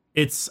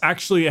 It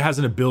has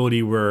an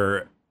ability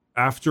where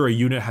after a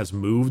unit has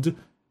moved,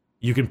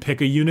 you can pick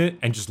a unit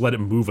and just let it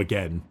move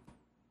again.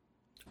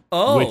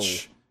 Oh.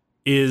 Which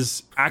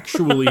is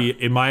actually,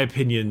 in my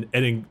opinion,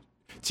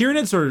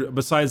 Tyranids are,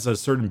 besides a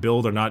certain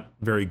build, are not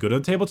very good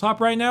on tabletop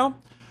right now.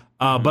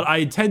 But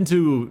I tend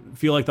to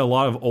feel like a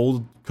lot of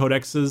old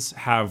codexes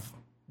have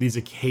these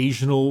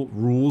occasional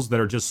rules that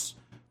are just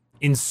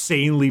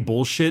insanely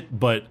bullshit,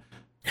 but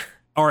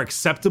are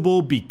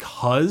acceptable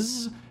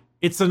because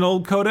it's an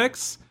old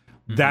codex.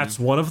 That's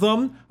one of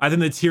them. I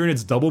think the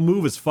Tyranid's double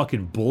move is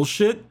fucking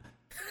bullshit.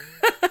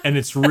 And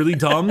it's really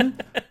dumb.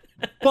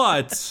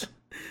 But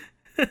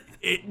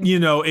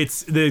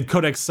it's the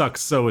codex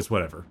sucks, so it's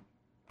whatever.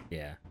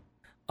 Yeah.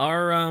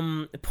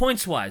 Are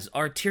points wise,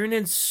 are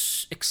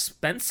Tyranids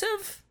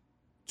expensive?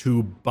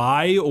 To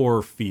buy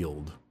or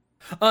field?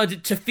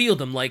 To field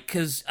them, like,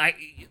 because I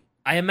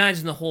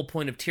imagine the whole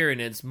point of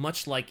Tyranids,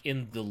 much like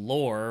in the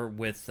lore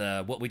with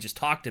what we just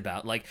talked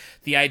about, like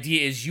the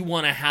idea is you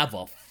want to have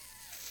a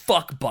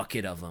fuck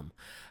bucket of them.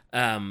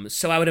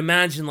 So I would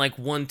imagine like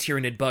one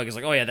Tyranid bug is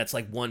like, oh yeah, that's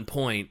like 1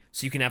 point,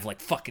 so you can have like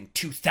fucking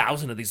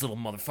 2,000 of these little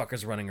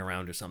motherfuckers running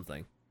around or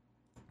something.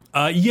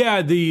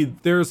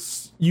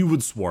 You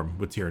would swarm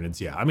with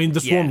Tyranids, yeah. I mean, the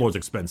Swarmlord's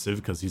expensive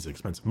because he's an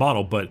expensive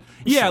model, but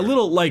yeah,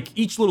 sure.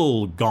 Each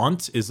little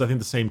gaunt is, I think,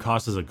 the same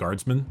cost as a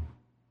guardsman.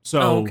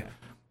 So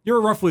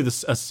you're roughly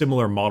a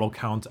similar model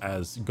count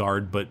as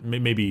guard, but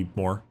maybe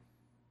more.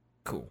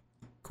 Cool.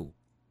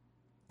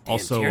 Damn,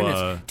 also,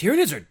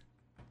 Tyranids are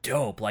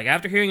dope. Like,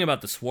 after hearing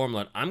about the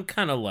Swarmlord, I'm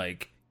kind of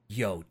like,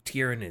 yo,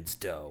 Tyranids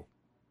dope.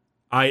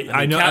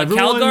 I know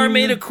Calgar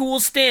made a cool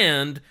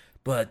stand,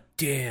 but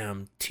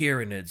damn,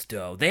 Tyranids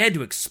dope. They had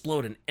to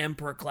explode an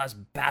Emperor-class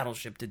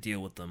battleship to deal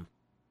with them.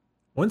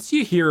 Once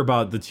you hear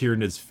about the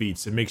Tyranids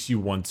feats, it makes you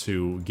want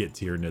to get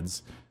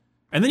Tyranids.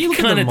 And then you look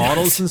at the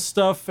models and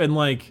stuff, and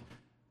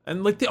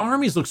the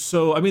armies look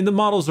so... I mean, the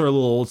models are a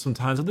little old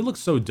sometimes, but they look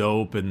so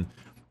dope. And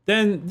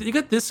then you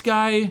got this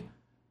guy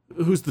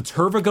who's the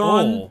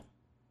Turvagon. Oh.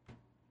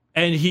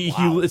 And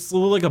it's a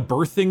little like a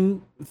birthing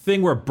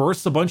thing where it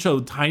bursts a bunch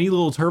of tiny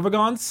little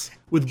Turvagons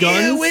with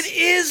guns. Ew, it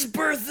is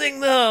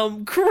birthing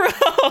them. Gross.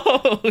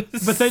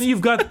 But then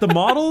you've got the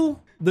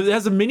model that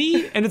has a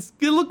mini, and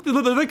look,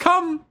 they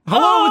come.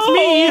 Hello, it's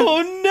me.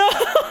 Oh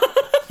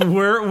no.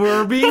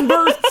 We're being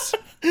birthed.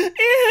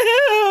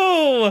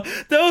 Ew,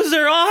 those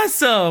are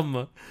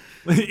awesome.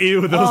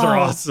 Ew, those are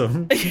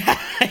awesome. Yeah.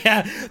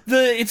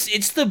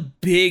 It's the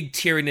big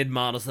Tyranid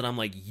models that I'm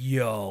like,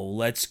 yo,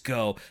 let's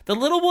go. The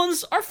little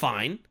ones are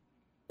fine.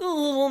 The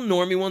little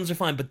normie ones are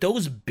fine, but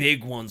those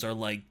big ones are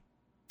like,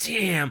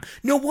 damn.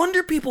 No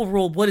wonder people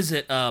rolled, what is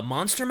it,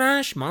 Monster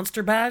Bash?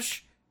 Monster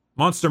Mash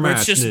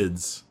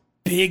Nids.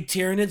 Big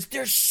Tyranids,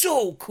 they're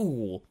so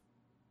cool.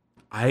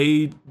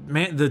 The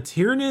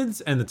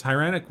Tyranids and the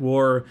Tyrannic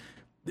War,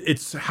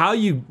 it's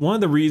one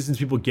of the reasons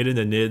people get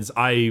into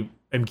Nids.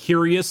 I'm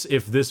curious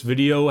if this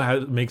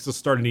video makes us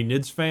start any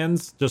Nids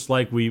fans, just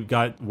like we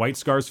got White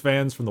Scars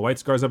fans from the White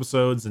Scars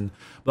episodes and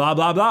blah,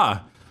 blah,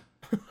 blah.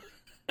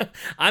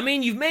 I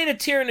mean, you've made a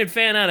Tyranid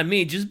fan out of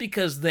me just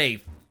because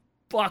they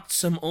fucked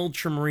some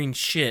Ultramarine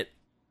shit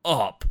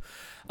up.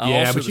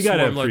 Yeah, but you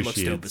gotta appreciate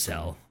looks dope as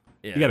hell.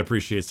 Yeah. You gotta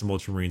appreciate some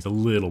Ultramarines a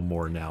little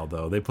more now,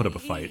 though. They put up a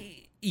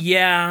fight.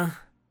 Yeah.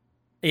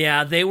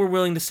 Yeah, they were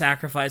willing to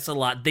sacrifice a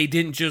lot. They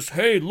didn't just,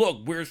 hey,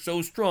 look, we're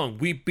so strong.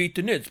 We beat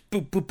the Nids.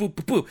 Boop, boop, boop,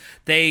 boop,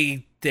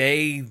 boop.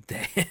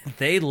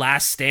 They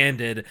last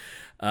standed.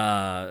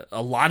 A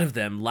lot of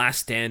them last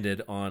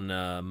standed on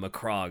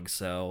MACRAGGE.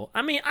 So,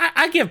 I mean,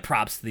 I give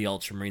props to the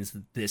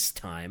Ultramarines this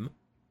time.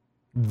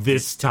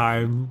 This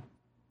time.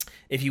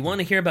 If you want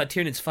to hear about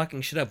Tyranid's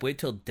fucking shit up, wait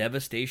till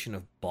Devastation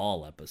of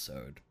Baal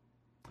episode.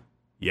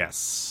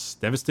 Yes,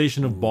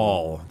 Devastation of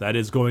Baal. That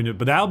is going to,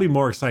 but that'll be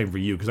more exciting for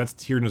you because that's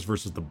Tyranids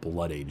versus the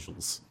Blood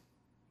Angels.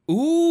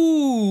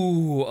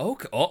 Ooh,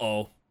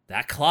 okay.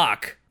 That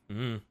clock.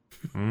 That's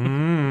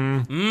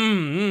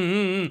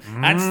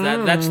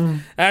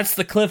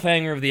the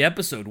cliffhanger of the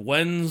episode.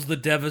 When's the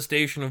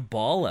Devastation of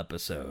Baal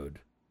episode?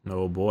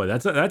 Oh boy,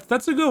 that's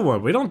a good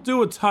one. We don't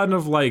do a ton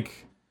of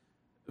like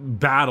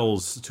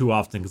battles too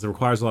often because it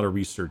requires a lot of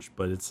research,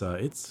 but it's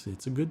a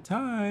good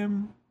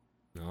time.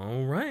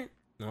 All right.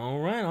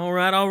 Well,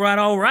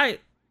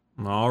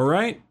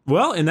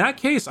 in that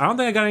case, I don't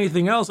think I got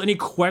anything else. Any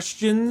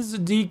questions,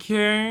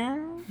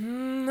 DK?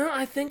 No,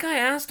 I think I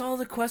asked all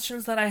the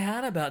questions that I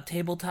had about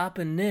tabletop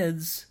and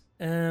NIDS.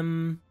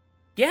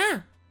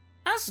 Yeah,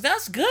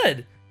 that's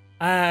good.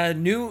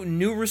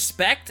 New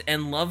respect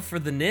and love for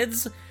the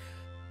NIDS.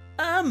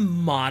 A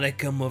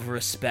modicum of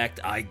respect,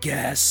 I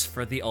guess,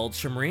 for the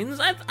Ultramarines.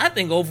 I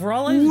think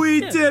overall,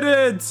 We did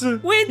it!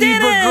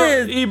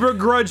 He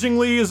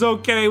begrudgingly is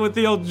okay with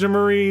the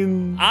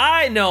Ultramarines.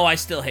 I know I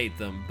still hate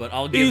them, but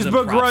I'll give them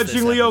props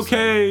begrudgingly this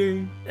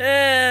episode.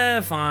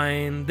 okay.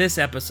 Fine. This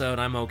episode,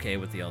 I'm okay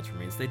with the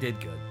Ultramarines. They did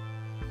good.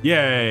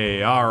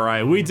 Yay,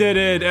 alright, we did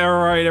it.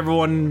 Alright,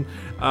 everyone,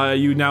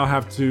 you now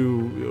have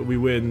to, we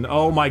win.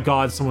 Oh my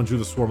god, someone drew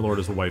the Swarm Lord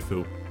as a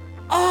waifu.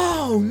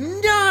 Oh,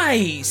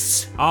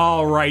 nice!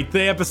 Alright,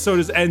 the episode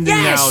is ending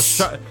now.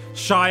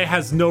 Shy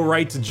has no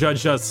right to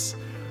judge us.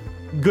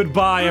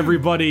 Goodbye,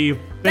 everybody.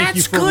 Thank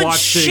you for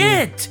watching.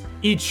 Shit!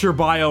 Eat your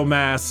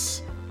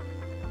biomass.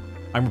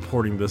 I'm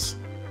reporting this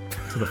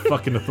to the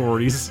fucking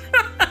authorities.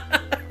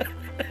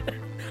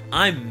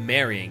 I'm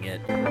marrying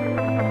it.